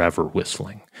 or forever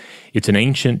whistling. It's an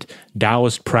ancient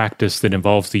Taoist practice that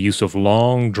involves the use of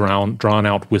long,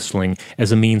 drawn-out whistling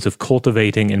as a means of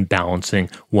cultivating and balancing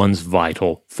one's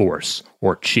vital force,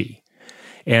 or qi.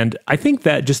 And I think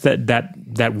that just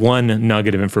that one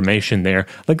nugget of information there,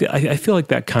 I feel like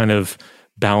that kind of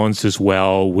balances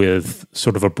well with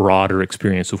sort of a broader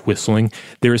experience of whistling.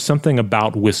 There is something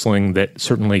about whistling that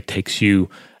certainly takes you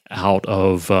out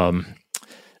of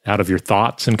your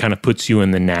thoughts and kind of puts you in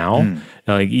the now.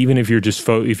 Even if you're just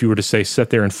if you were to say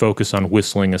sit there and focus on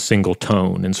whistling a single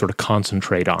tone and sort of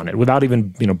concentrate on it without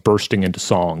even bursting into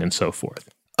song and so forth.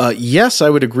 Yes, I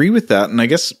would agree with that. And I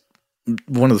guess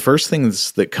one of the first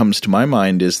things that comes to my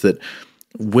mind is that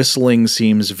whistling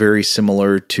seems very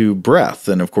similar to breath.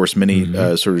 And of course, many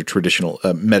sort of traditional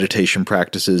meditation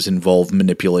practices involve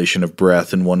manipulation of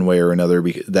breath in one way or another.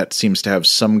 That seems to have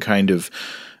some kind of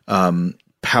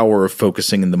power of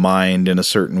focusing in the mind in a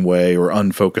certain way, or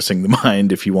unfocusing the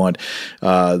mind, if you want,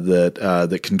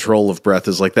 that control of breath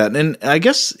is like that. And I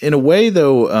guess in a way,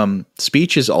 though,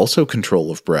 speech is also control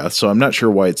of breath. So I'm not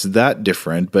sure why it's that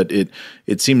different, but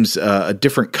it seems a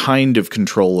different kind of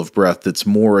control of breath that's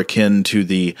more akin to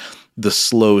the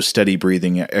slow, steady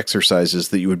breathing exercises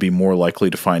that you would be more likely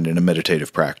to find in a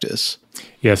meditative practice.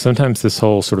 Yeah, sometimes this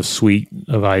whole sort of suite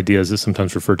of ideas is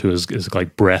sometimes referred to as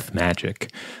like breath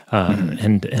magic,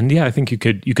 and yeah, I think you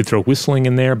could throw whistling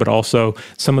in there, but also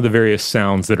some of the various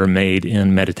sounds that are made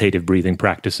in meditative breathing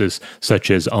practices,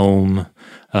 such as Om,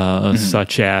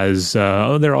 such as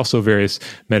there are also various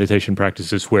meditation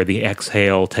practices where the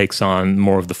exhale takes on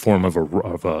more of the form of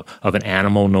an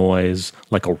animal noise,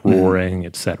 like a roaring,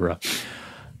 etc.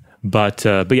 But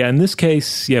yeah, in this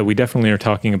case, yeah, we definitely are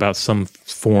talking about some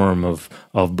form of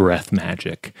breath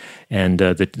magic. And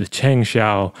the Cheng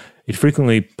Xiao, it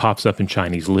frequently pops up in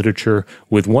Chinese literature,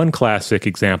 with one classic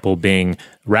example being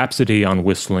Rhapsody on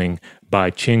Whistling by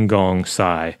Qin Gong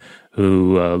Sai,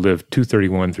 who lived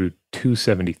 231 through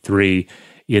 273.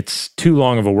 It's too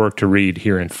long of a work to read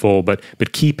here in full, but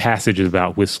key passages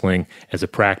about whistling as a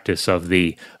practice of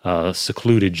the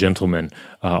secluded gentleman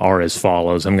are as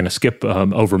follows. I'm going to skip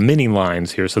over many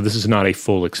lines here, so this is not a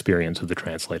full experience of the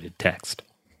translated text.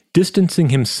 Distancing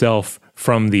himself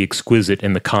from the exquisite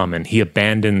and the common, he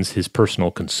abandons his personal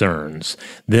concerns.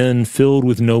 Then, filled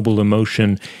with noble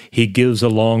emotion, he gives a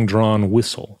long-drawn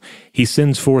whistle. He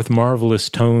sends forth marvelous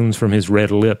tones from his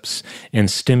red lips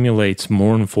and stimulates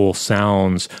mournful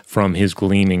sounds from his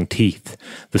gleaming teeth.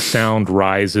 The sound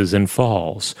rises and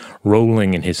falls,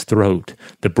 rolling in his throat.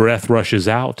 The breath rushes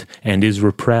out and is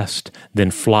repressed,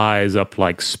 then flies up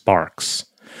like sparks.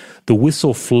 The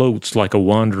whistle floats like a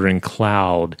wandering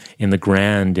cloud in the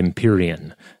grand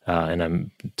empyrean, and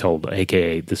I'm told,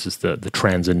 aka this is the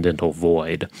transcendental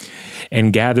void,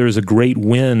 and gathers a great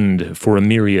wind for a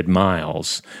myriad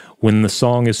miles. When the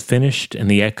song is finished and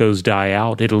the echoes die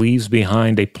out, it leaves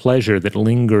behind a pleasure that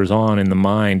lingers on in the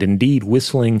mind. Indeed,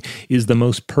 whistling is the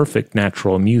most perfect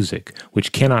natural music,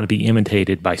 which cannot be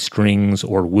imitated by strings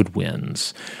or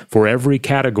woodwinds. For every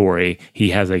category, he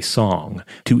has a song.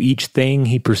 To each thing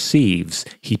he perceives,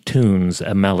 he tunes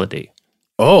a melody.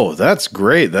 Oh, that's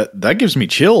great. That gives me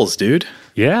chills, dude.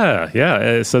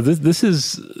 Yeah. So this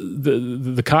is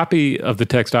the copy of the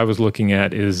text I was looking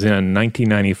at is in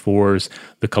 1994's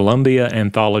The Columbia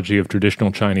Anthology of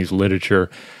Traditional Chinese Literature,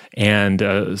 and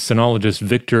sinologist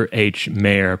Victor H.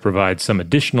 Mayer provides some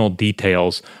additional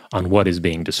details on what is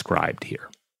being described here.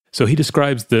 So he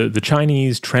describes the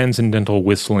Chinese transcendental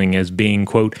whistling as being,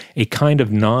 quote, a kind of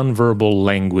nonverbal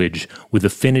language with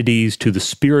affinities to the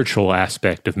spiritual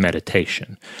aspect of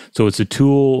meditation. So it's a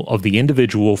tool of the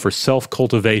individual for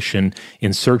self-cultivation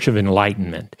in search of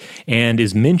enlightenment, and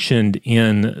is mentioned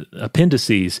in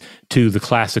appendices to the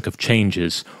Classic of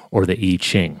Changes, or the I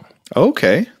Ching.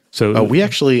 Okay. So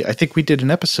I think we did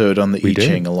an episode on the I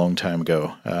Ching a long time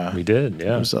ago. We did,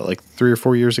 yeah. Was that like 3 or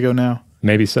 4 years ago now?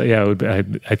 Maybe so, yeah.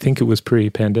 I think it was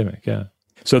pre-pandemic, yeah.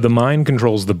 So the mind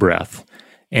controls the breath,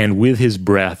 and with his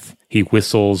breath, he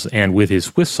whistles, and with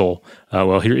his whistle,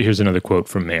 here's another quote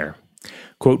from Mayer.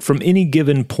 Quote, from any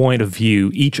given point of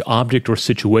view, each object or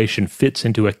situation fits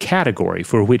into a category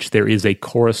for which there is a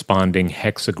corresponding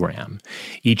hexagram.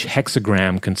 Each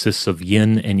hexagram consists of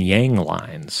yin and yang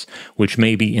lines, which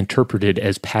may be interpreted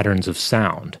as patterns of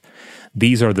sound.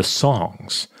 These are the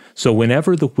songs. So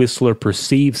whenever the whistler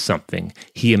perceives something,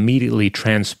 he immediately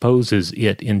transposes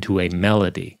it into a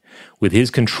melody. With his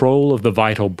control of the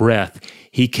vital breath,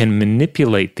 he can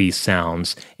manipulate these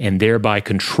sounds and thereby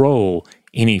control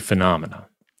any phenomena.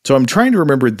 So I'm trying to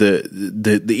remember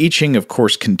the I Ching, of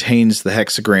course, contains the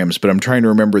hexagrams, but I'm trying to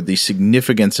remember the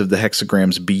significance of the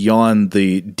hexagrams beyond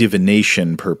the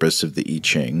divination purpose of the I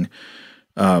Ching.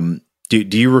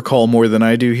 Do you recall more than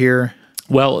I do here?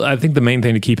 Well, I think the main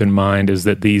thing to keep in mind is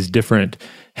that these different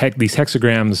these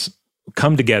hexagrams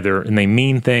come together and they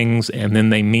mean things, and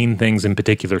then they mean things in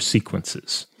particular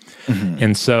sequences. Mm-hmm.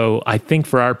 And so I think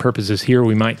for our purposes here,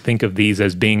 we might think of these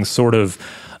as being sort of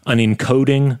an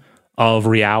encoding of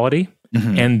reality.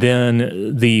 Mm-hmm. And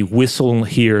then the whistle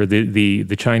here,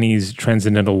 the Chinese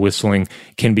transcendental whistling,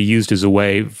 can be used as a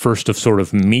way, first, of sort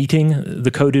of meeting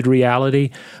the coded reality,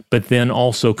 but then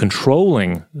also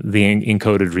controlling the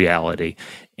encoded reality.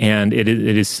 And it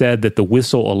is said that the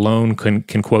whistle alone can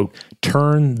quote,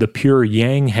 turn the pure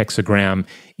yang hexagram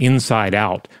inside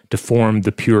out to form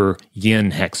the pure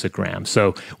yin hexagram.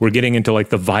 So we're getting into like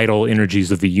the vital energies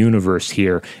of the universe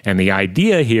here. And the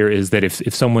idea here is that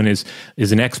if someone is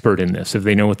an expert in this, if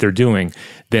they know what they're doing,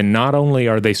 then not only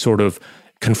are they sort of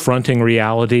confronting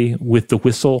reality with the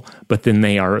whistle, but then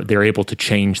they're able to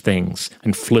change things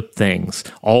and flip things,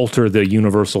 alter the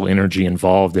universal energy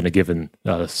involved in a given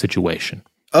situation.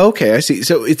 Okay, I see.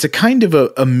 So it's a kind of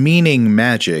a meaning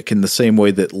magic in the same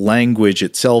way that language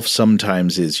itself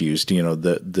sometimes is used.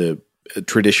 The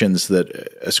traditions that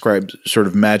ascribe sort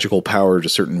of magical power to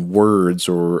certain words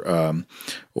or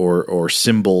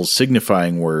symbols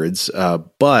signifying words,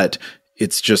 but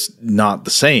it's just not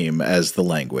the same as the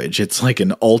language. It's like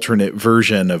an alternate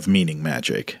version of meaning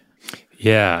magic.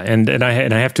 Yeah, and I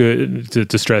have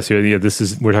to stress here.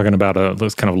 We're talking about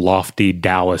this kind of lofty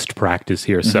Taoist practice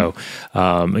here. So,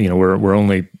 we're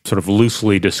only sort of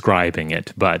loosely describing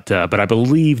it, but I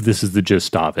believe this is the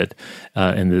gist of it,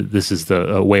 and this is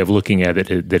the way of looking at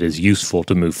it that is useful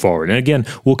to move forward. And again,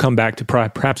 we'll come back to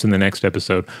perhaps in the next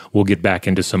episode. We'll get back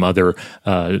into some other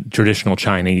traditional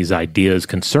Chinese ideas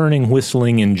concerning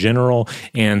whistling in general,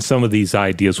 and some of these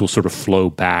ideas will sort of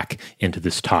flow back into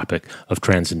this topic of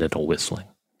transcendental whistling.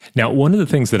 Now, one of the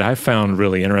things that I found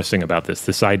really interesting about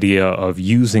this idea of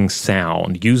using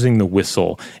sound, using the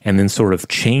whistle, and then sort of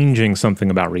changing something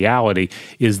about reality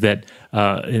is that,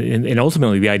 and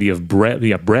ultimately the idea of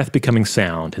breath becoming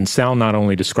sound, and sound not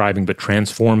only describing but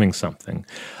transforming something.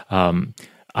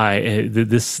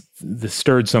 This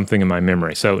stirred something in my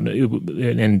memory. So,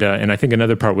 and I think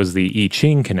another part was the I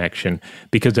Ching connection,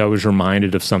 because I was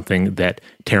reminded of something that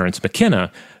Terence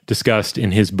McKenna discussed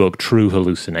in his book True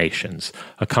Hallucinations,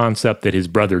 a concept that his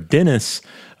brother Dennis,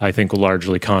 I think,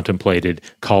 largely contemplated,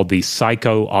 called the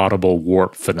psycho-audible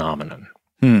warp phenomenon.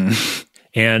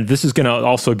 And this is going to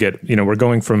also get, we're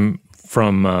going from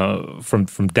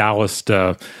Taoist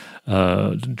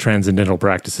transcendental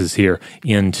practices here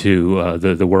into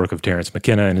the work of Terence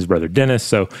McKenna and his brother Dennis.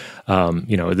 So,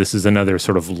 this is another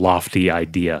sort of lofty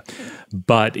idea,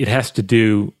 but it has to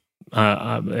do,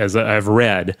 as I've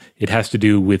read, it has to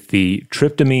do with the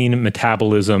tryptamine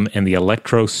metabolism and the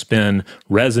electrospin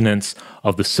resonance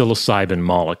of the psilocybin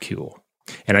molecule.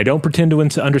 And I don't pretend to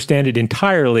understand it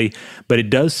entirely, but it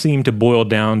does seem to boil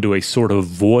down to a sort of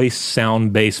voice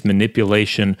sound-based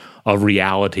manipulation of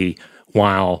reality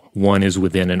while one is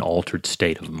within an altered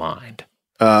state of mind.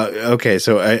 Okay,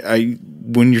 so I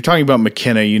when you're talking about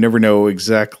McKenna, you never know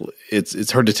exactly.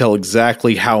 It's hard to tell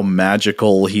exactly how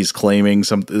magical he's claiming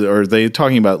something. Are they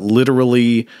talking about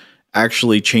literally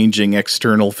actually changing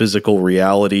external physical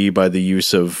reality by the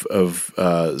use of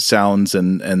sounds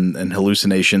and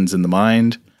hallucinations in the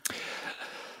mind?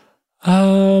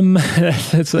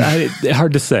 It's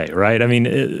hard to say, right? I mean,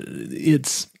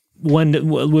 it's.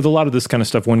 With a lot of this kind of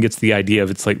stuff, one gets the idea of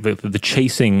it's like the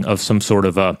chasing of some sort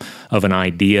of an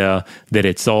idea, that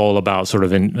it's all about sort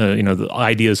of the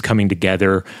ideas coming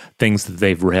together, things that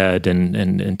they've read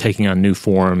and taking on new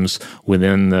forms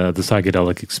within the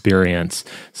psychedelic experience.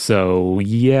 So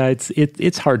yeah,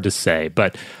 it's hard to say,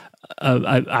 but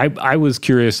I was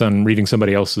curious on reading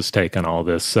somebody else's take on all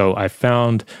this, so I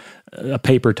found a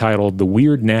paper titled The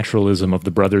Weird Naturalism of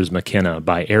the Brothers McKenna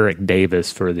by Eric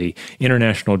Davis for the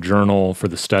International Journal for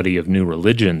the Study of New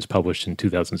Religions, published in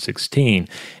 2016.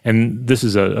 And this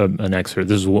is an excerpt.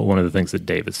 This is one of the things that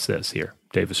Davis says here.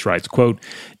 Davis writes, quote,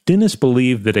 Dennis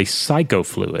believed that a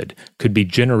psychofluid could be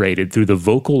generated through the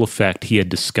vocal effect he had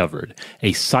discovered,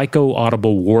 a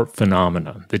psycho-audible warp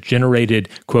phenomenon that generated,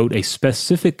 quote, a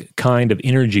specific kind of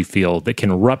energy field that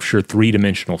can rupture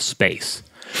three-dimensional space.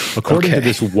 According to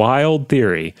this wild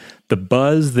theory, the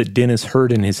buzz that Dennis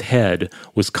heard in his head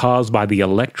was caused by the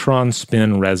electron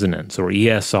spin resonance, or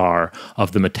ESR,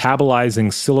 of the metabolizing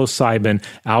psilocybin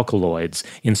alkaloids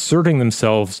inserting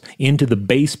themselves into the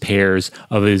base pairs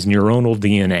of his neuronal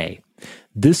DNA.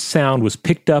 This sound was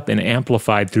picked up and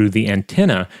amplified through the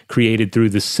antenna created through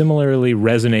the similarly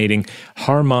resonating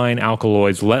harmine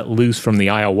alkaloids let loose from the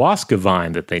ayahuasca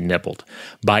vine that they nibbled.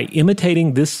 By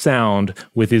imitating this sound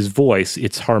with his voice,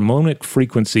 its harmonic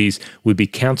frequencies would be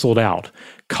canceled out,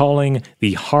 causing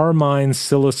the harmine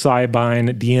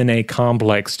psilocybin DNA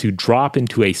complex to drop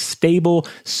into a stable,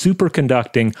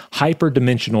 superconducting,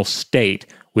 hyperdimensional state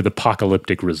with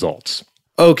apocalyptic results.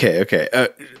 Okay.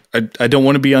 I don't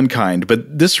want to be unkind,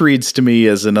 but this reads to me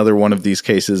as another one of these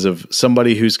cases of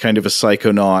somebody who's kind of a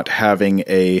psychonaut having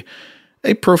a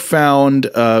profound,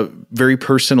 very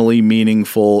personally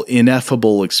meaningful,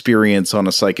 ineffable experience on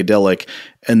a psychedelic,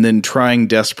 and then trying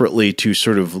desperately to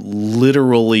sort of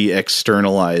literally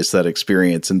externalize that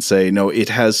experience and say, no, it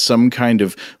has some kind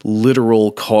of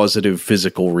literal causative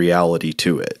physical reality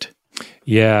to it.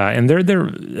 Yeah, and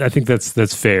they're I think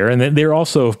that's fair. And they're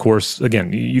also, of course,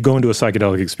 again, you go into a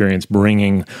psychedelic experience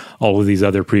bringing all of these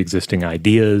other pre-existing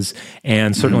ideas,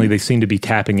 and certainly they seem to be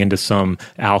tapping into some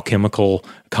alchemical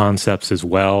concepts as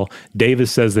well.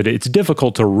 Davis says that it's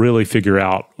difficult to really figure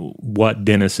out what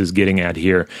Dennis is getting at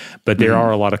here, but there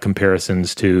are a lot of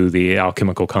comparisons to the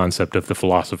alchemical concept of the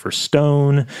Philosopher's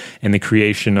Stone and the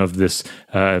creation of this,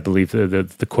 I believe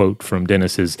the quote from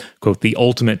Dennis is, quote, the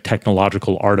ultimate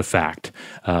technological artifact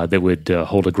that would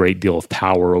hold a great deal of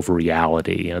power over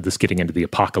reality, this getting into the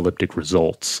apocalyptic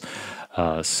results.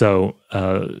 So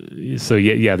there's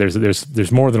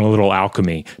more than a little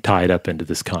alchemy tied up into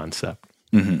this concept.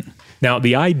 Mm-hmm. Now,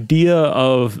 the idea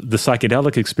of the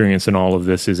psychedelic experience in all of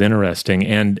this is interesting,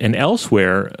 and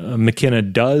elsewhere, McKenna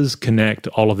does connect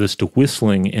all of this to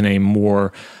whistling in a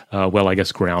more,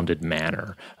 grounded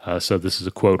manner. So this is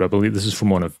a quote, I believe this is from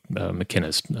one of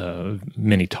McKenna's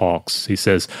many talks. He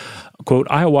says, quote,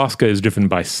 ayahuasca is driven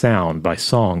by sound, by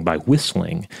song, by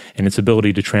whistling, and its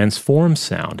ability to transform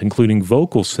sound, including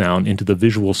vocal sound, into the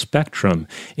visual spectrum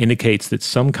indicates that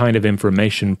some kind of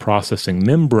information processing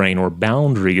membrane or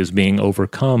boundary is being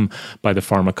overcome by the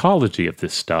pharmacology of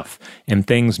this stuff, and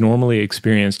things normally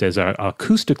experienced as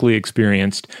acoustically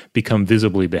experienced become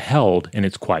visibly beheld, and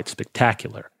it's quite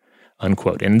spectacular.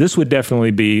 Unquote. And this would definitely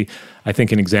be, I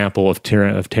think, an example of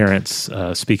Terence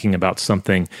speaking about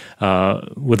something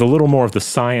with a little more of the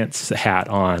science hat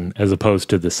on as opposed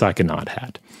to the psychonaut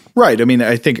hat. Right. I mean,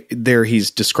 I think there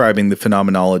he's describing the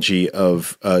phenomenology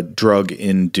of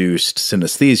drug-induced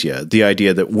synesthesia, the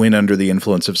idea that when under the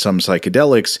influence of some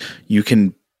psychedelics,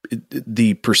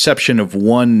 the perception of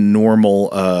one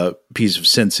normal piece of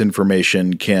sense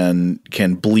information can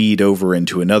bleed over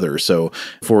into another. So,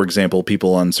 for example,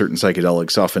 people on certain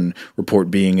psychedelics often report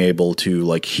being able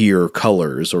to hear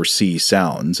colors or see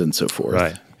sounds and so forth.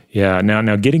 Right. Yeah.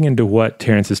 Now getting into what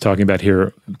Terence is talking about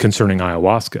here concerning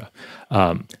ayahuasca.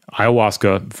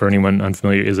 Ayahuasca, for anyone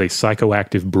unfamiliar, is a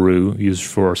psychoactive brew used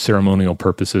for ceremonial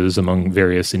purposes among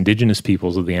various indigenous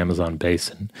peoples of the Amazon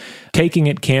basin. Taking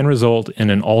it can result in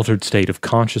an altered state of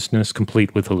consciousness,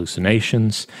 complete with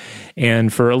hallucinations.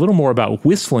 And for a little more about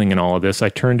whistling and all of this, I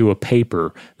turned to a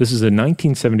paper. This is a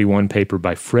 1971 paper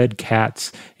by Fred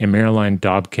Katz and Marilyn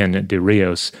Dobkin de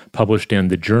Rios, published in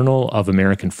the Journal of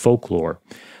American Folklore.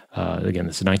 Again,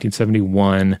 this is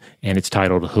 1971, and it's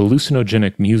titled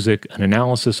Hallucinogenic Music, an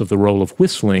Analysis of the Role of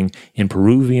Whistling in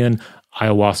Peruvian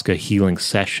Ayahuasca Healing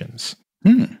Sessions.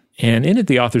 And in it,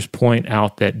 the authors point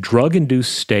out that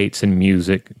drug-induced states and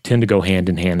music tend to go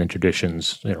hand-in-hand in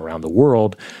traditions around the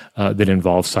world that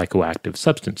involve psychoactive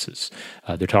substances.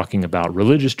 They're talking about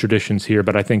religious traditions here,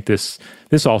 but I think this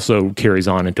also carries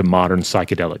on into modern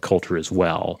psychedelic culture as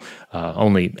well.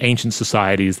 Only ancient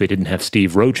societies, they didn't have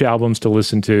Steve Roach albums to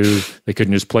listen to. They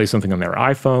couldn't just play something on their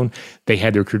iPhone. They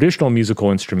had their traditional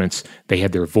musical instruments. They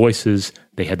had their voices.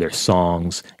 They had their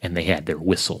songs, and they had their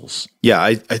whistles. Yeah,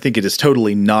 I think it is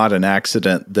totally not an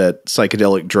accident that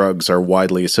psychedelic drugs are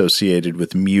widely associated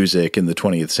with music in the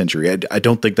 20th century. I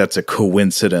don't think that's a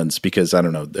coincidence because,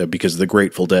 because the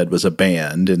Grateful Dead was a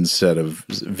band instead of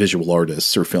visual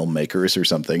artists or filmmakers or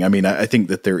something. I mean, I think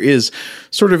that there is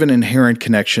sort of an inherent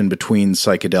connection between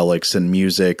psychedelics and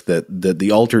music, that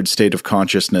the altered state of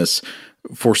consciousness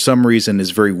for some reason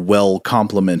is very well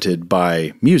complemented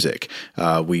by music.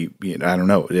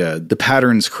 The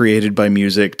patterns created by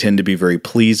music tend to be very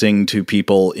pleasing to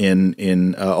people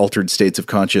in altered states of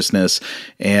consciousness,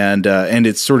 and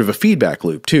it's sort of a feedback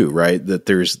loop too, right? That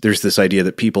there's this idea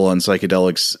that people on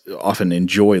psychedelics often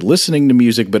enjoy listening to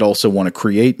music, but also want to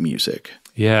create music.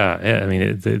 Yeah, I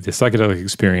mean, the psychedelic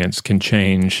experience can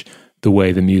change the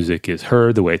way the music is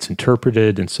heard, the way it's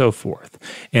interpreted, and so forth.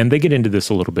 And they get into this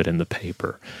a little bit in the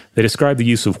paper. They describe the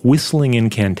use of whistling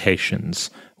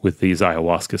incantations with these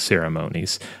ayahuasca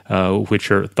ceremonies, which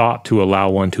are thought to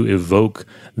allow one to evoke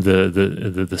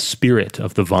the spirit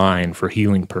of the vine for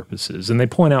healing purposes. And they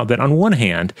point out that on one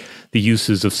hand, the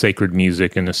uses of sacred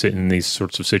music in these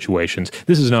sorts of situations,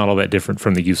 this is not all that different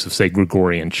from the use of, say,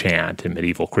 Gregorian chant in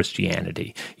medieval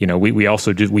Christianity.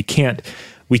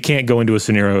 We can't go into a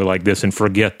scenario like this and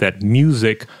forget that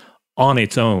music on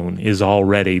its own is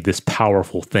already this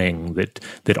powerful thing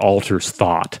that alters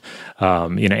thought,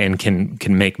 and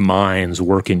can make minds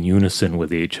work in unison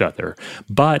with each other.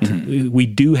 But we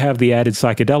do have the added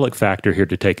psychedelic factor here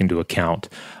to take into account,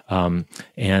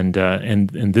 and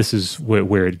this is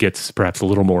where it gets perhaps a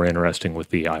little more interesting with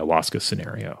the ayahuasca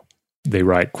scenario. They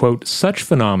write, quote, such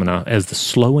phenomena as the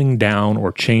slowing down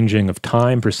or changing of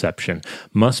time perception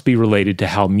must be related to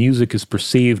how music is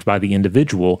perceived by the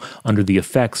individual under the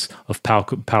effects of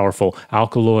powerful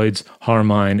alkaloids,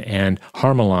 harmine and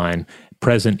harmaline,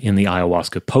 present in the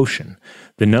ayahuasca potion.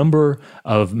 The number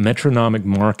of metronomic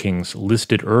markings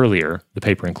listed earlier, the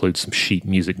paper includes some sheet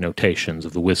music notations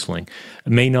of the whistling,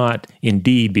 may not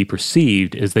indeed be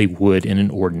perceived as they would in an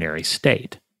ordinary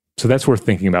state. So that's worth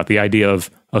thinking about, the idea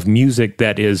of music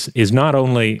that is not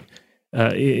only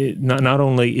not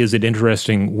only is it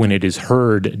interesting when it is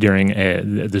heard during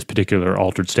this particular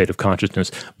altered state of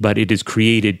consciousness, but it is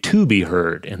created to be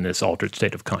heard in this altered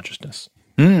state of consciousness.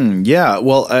 Yeah,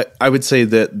 well, I would say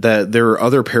that there are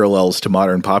other parallels to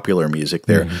modern popular music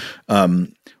there.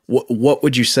 What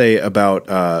would you say about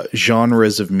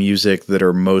genres of music that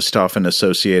are most often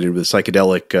associated with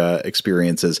psychedelic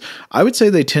experiences? I would say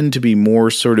they tend to be more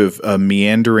sort of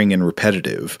meandering and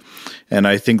repetitive. And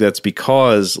I think that's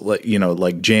because,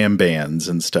 like jam bands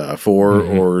and stuff,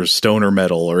 or stoner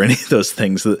metal or any of those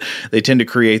things, that they tend to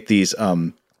create these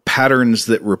patterns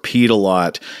that repeat a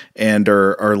lot and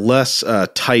are less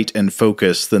tight and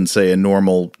focused than, say, a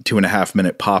normal 2.5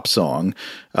 minute pop song.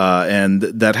 And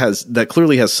that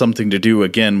clearly has something to do,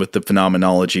 again, with the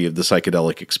phenomenology of the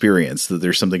psychedelic experience, that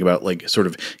there's something about like sort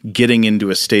of getting into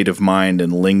a state of mind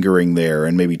and lingering there,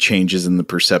 and maybe changes in the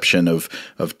perception of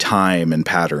time and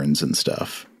patterns and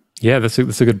stuff. Yeah, that's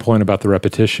a good point about the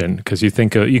repetition, because you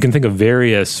can think of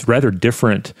various rather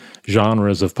different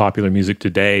genres of popular music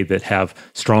today that have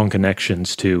strong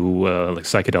connections to like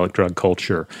psychedelic drug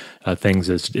culture,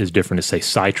 things as different as, say,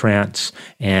 psytrance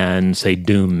and, say,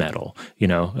 doom metal.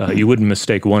 You wouldn't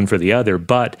mistake one for the other,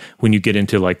 but when you get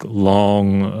into like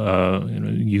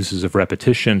long uses of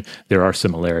repetition, there are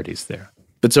similarities there.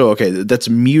 But so, okay, that's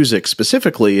music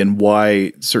specifically, and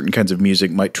why certain kinds of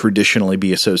music might traditionally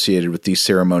be associated with these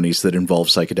ceremonies that involve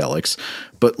psychedelics.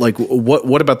 But like,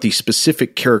 what about the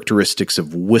specific characteristics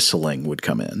of whistling would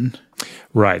come in?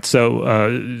 Right. So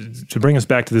to bring us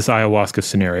back to this ayahuasca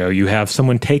scenario, you have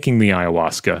someone taking the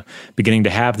ayahuasca, beginning to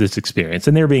have this experience,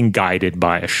 and they're being guided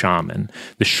by a shaman.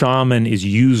 The shaman is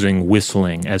using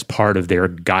whistling as part of their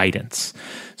guidance.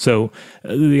 So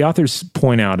the authors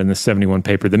point out in the 71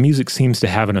 paper, the music seems to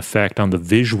have an effect on the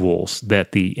visuals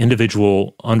that the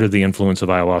individual under the influence of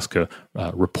ayahuasca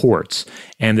reports,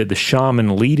 and that the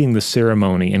shaman leading the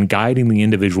ceremony and guiding the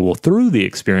individual through the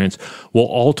experience will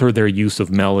alter their use of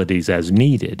melodies as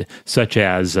needed, such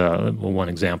as, one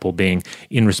example being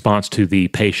in response to the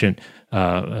patient,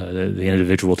 the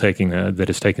individual that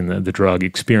has taken the drug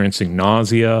experiencing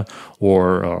nausea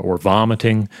or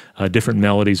vomiting. Different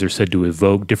melodies are said to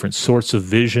evoke different sorts of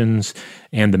visions,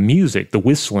 and the music, the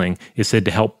whistling, is said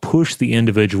to help push the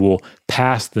individual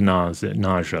past the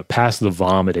nausea, past the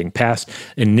vomiting, past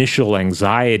initial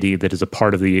anxiety that is a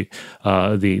part of the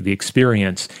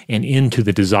experience, and into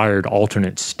the desired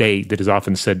alternate state that is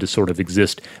often said to sort of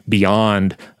exist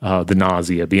beyond the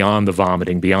nausea, beyond the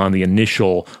vomiting, beyond the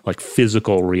initial like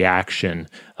physical reaction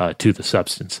to the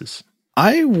substances.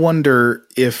 I wonder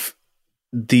if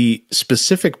the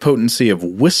specific potency of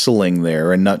whistling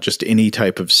there, and not just any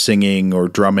type of singing or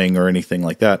drumming or anything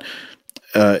like that,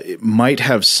 it might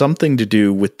have something to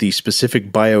do with the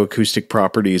specific bioacoustic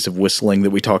properties of whistling that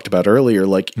we talked about earlier,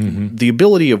 like the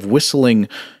ability of whistling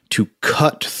to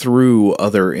cut through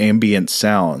other ambient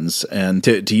sounds, and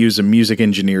to use a music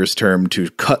engineer's term, to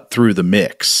cut through the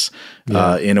mix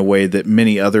in a way that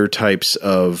many other types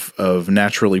of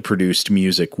naturally produced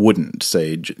music wouldn't,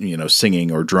 say,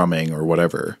 singing or drumming or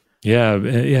whatever. Yeah,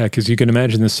 because you can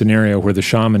imagine this scenario where the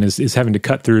shaman is having to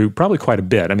cut through probably quite a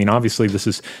bit. I mean, obviously, this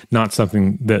is not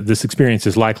something that this experience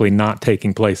is likely not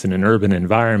taking place in an urban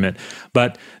environment,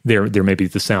 but there may be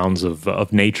the sounds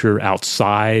of nature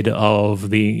outside of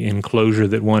the enclosure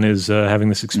that one is having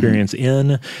this experience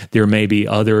in. There may be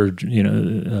other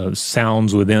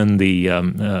sounds within the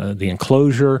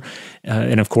enclosure,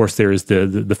 and of course, there is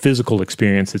the physical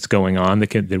experience that's going on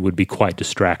that would be quite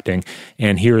distracting.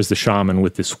 And here is the shaman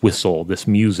with this whistle, this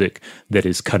music that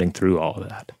is cutting through all of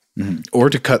that. Or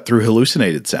to cut through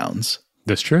hallucinated sounds.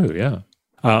 That's true, yeah.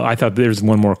 I thought there's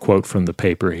one more quote from the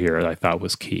paper here that I thought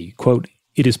was key. Quote,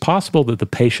 "It is possible that the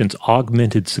patient's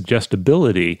augmented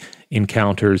suggestibility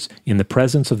encounters in the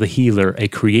presence of the healer a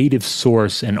creative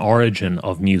source and origin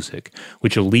of music,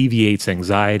 which alleviates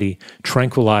anxiety,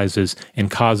 tranquilizes, and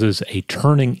causes a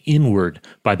turning inward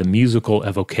by the musical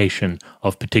evocation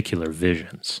of particular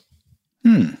visions."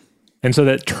 And so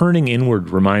that turning inward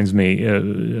reminds me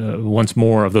once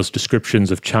more of those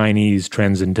descriptions of Chinese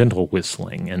transcendental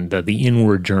whistling and the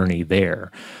inward journey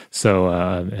there. So,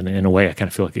 and in a way, I kind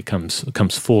of feel like it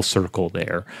comes full circle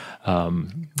there.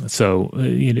 So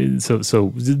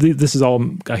this is all,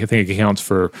 I think, accounts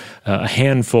for a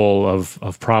handful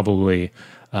of probably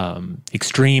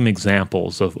extreme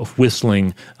examples of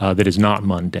whistling that is not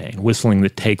mundane, whistling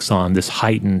that takes on this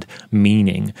heightened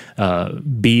meaning,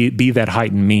 be that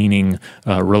heightened meaning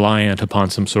reliant upon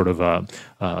some sort of a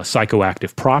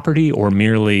psychoactive property or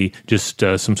merely just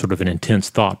some sort of an intense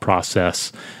thought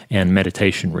process and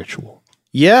meditation ritual.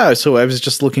 Yeah, so I was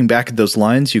just looking back at those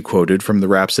lines you quoted from the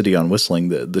Rhapsody on Whistling,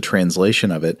 the translation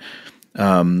of it.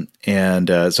 So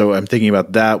I'm thinking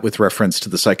about that with reference to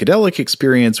the psychedelic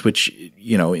experience, which,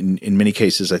 in many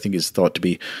cases I think is thought to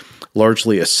be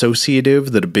largely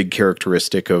associative, that a big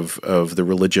characteristic of the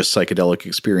religious psychedelic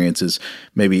experience is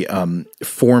maybe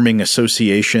forming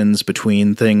associations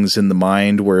between things in the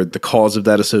mind where the cause of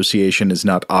that association is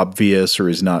not obvious or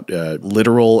is not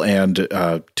literal. And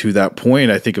to that point,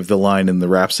 I think of the line in the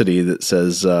Rhapsody that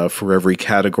says, for every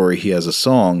category he has a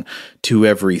song, to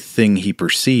everything he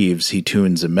perceives, he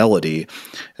tunes a melody.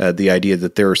 The idea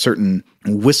that there are certain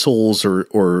whistles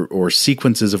or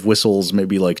sequences of whistles,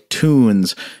 maybe like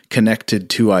tunes connected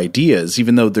to ideas,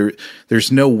 even though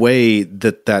there's no way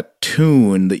that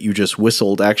tune that you just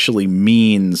whistled actually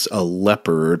means a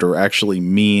leopard or actually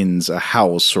means a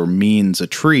house or means a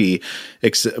tree,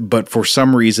 but for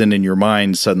some reason in your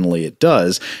mind suddenly it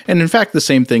does. And in fact, the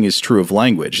same thing is true of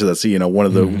language. That's one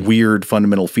of the weird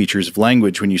fundamental features of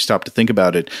language when you stop to think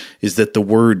about it, is that the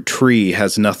word tree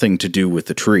has nothing to do with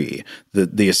the tree.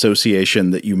 The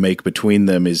association that you make between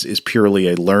them is purely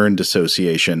a learned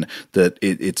association, that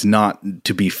it's not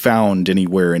to be found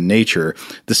anywhere in nature.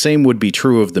 The same would be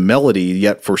true of the melody,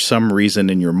 yet for some reason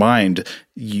in your mind,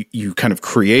 you kind of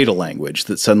create a language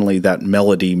that suddenly that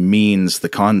melody means the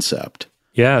concept.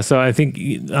 Yeah, so I think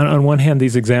on one hand,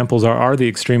 these examples are the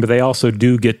extreme, but they also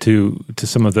do get to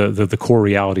some of the core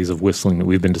realities of whistling that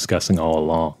we've been discussing all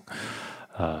along.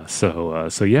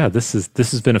 So yeah, this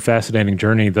has been a fascinating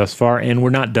journey thus far, and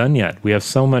we're not done yet. We have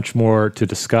so much more to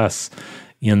discuss.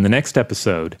 In the next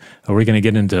episode, we're going to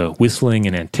get into whistling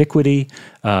in antiquity,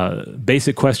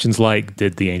 basic questions like,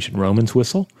 did the ancient Romans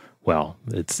whistle? Well,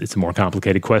 it's a more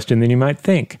complicated question than you might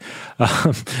think,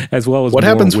 as well as what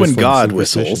happens when God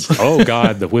whistles. Oh,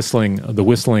 God, the whistling,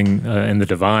 and the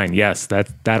divine. Yes, that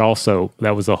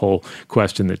was a whole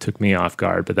question that took me off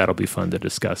guard, but that'll be fun to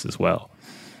discuss as well.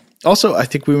 Also, I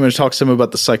think we want to talk some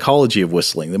about the psychology of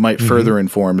whistling that might further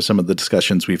inform some of the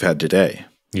discussions we've had today.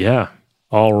 Yeah.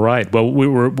 All right. Well,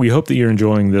 we hope that you're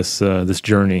enjoying this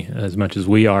journey as much as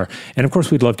we are, and of course,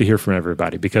 we'd love to hear from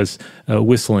everybody, because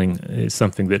whistling is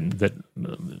something that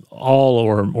all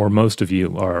or most of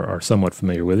you are somewhat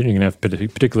familiar with it. You can have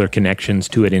particular connections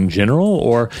to it in general,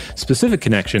 or specific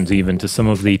connections even to some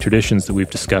of the traditions that we've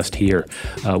discussed here.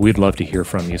 We'd love to hear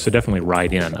from you. So definitely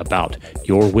write in about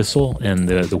your whistle and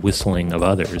the whistling of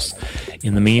others.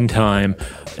 In the meantime,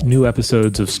 new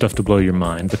episodes of Stuff to Blow Your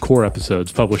Mind, the core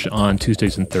episodes, published on Tuesdays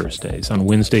and Thursdays. On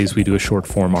Wednesdays, we do a short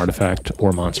form artifact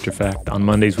or monster fact. On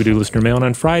Mondays, we do listener mail. And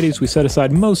on Fridays, we set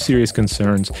aside most serious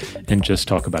concerns and just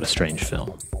talk about a strange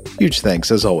film. Huge thanks,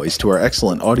 as always, to our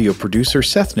excellent audio producer,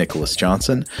 Seth Nicholas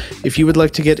Johnson. If you would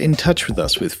like to get in touch with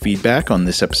us with feedback on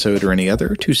this episode or any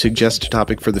other, to suggest a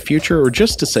topic for the future, or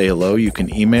just to say hello, you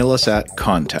can email us at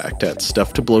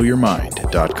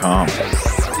contact@stufftoblowyourmind.com.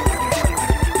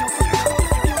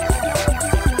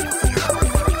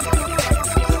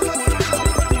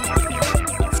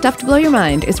 Stuff to Blow Your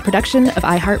Mind is a production of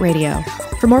iHeartRadio.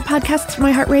 For more podcasts from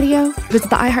iHeartRadio,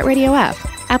 visit the iHeartRadio app,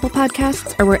 Apple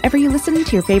Podcasts, or wherever you listen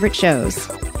to your favorite shows.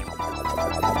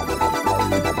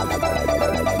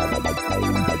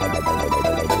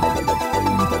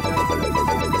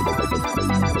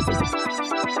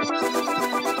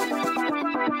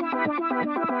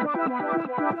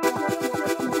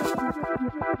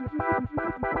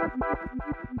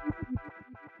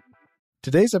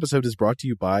 Today's episode is brought to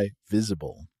you by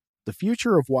Visible. The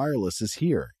future of wireless is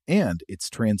here, and it's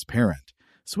transparent.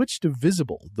 Switch to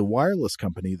Visible, the wireless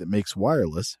company that makes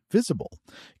wireless visible.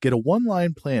 Get a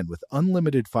one-line plan with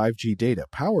unlimited 5G data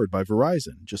powered by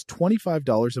Verizon, just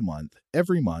 $25 a month,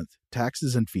 every month,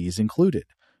 taxes and fees included.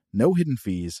 No hidden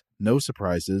fees, no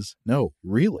surprises, no,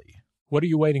 really. What are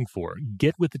you waiting for?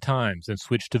 Get with the times and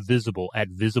switch to Visible at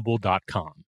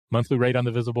Visible.com. Monthly rate on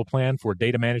the Visible plan. For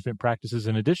data management practices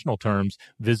and additional terms,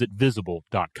 visit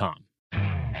Visible.com.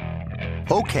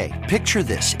 Okay, picture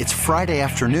this. It's Friday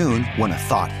afternoon when a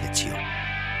thought hits you.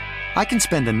 I can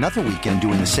spend another weekend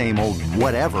doing the same old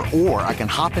whatever, or I can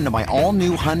hop into my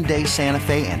all-new Hyundai Santa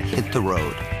Fe and hit the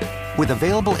road. With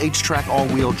available H-Track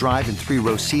all-wheel drive and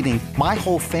 3-row seating, my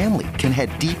whole family can head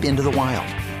deep into the wild.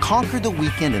 Conquer the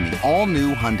weekend in the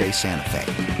all-new Hyundai Santa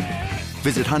Fe.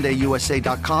 Visit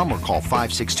HyundaiUSA.com or call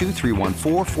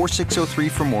 562-314-4603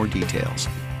 for more details.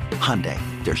 Hyundai,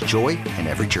 there's joy in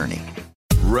every journey.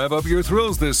 Rev up your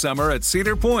thrills this summer at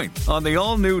Cedar Point on the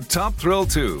all-new Top Thrill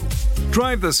 2.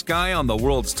 Drive the sky on the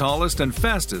world's tallest and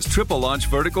fastest triple-launch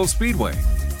vertical speedway.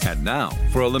 And now,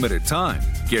 for a limited time,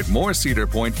 get more Cedar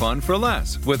Point fun for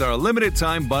less with our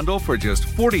limited-time bundle for just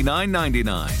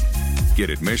 $49.99. Get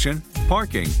admission,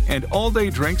 parking, and all-day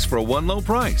drinks for one low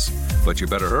price. But you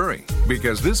better hurry,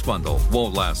 because this bundle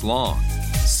won't last long.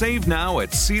 Save now at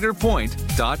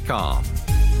cedarpoint.com.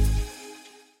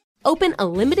 Open a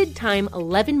limited-time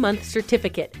 11-month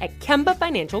certificate at Kemba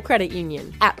Financial Credit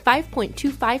Union. At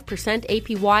 5.25%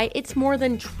 APY, it's more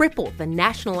than triple the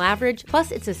national average,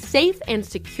 plus it's a safe and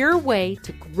secure way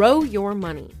to grow your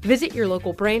money. Visit your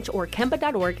local branch or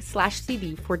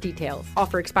kemba.org/CD for details.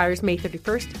 Offer expires May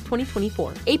 31st,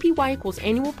 2024. APY equals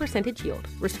annual percentage yield.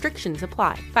 Restrictions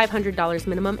apply. $500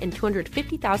 minimum and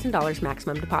 $250,000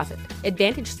 maximum deposit.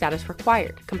 Advantage status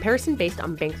required. Comparison based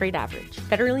on bank rate average.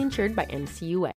 Federally insured by NCUA.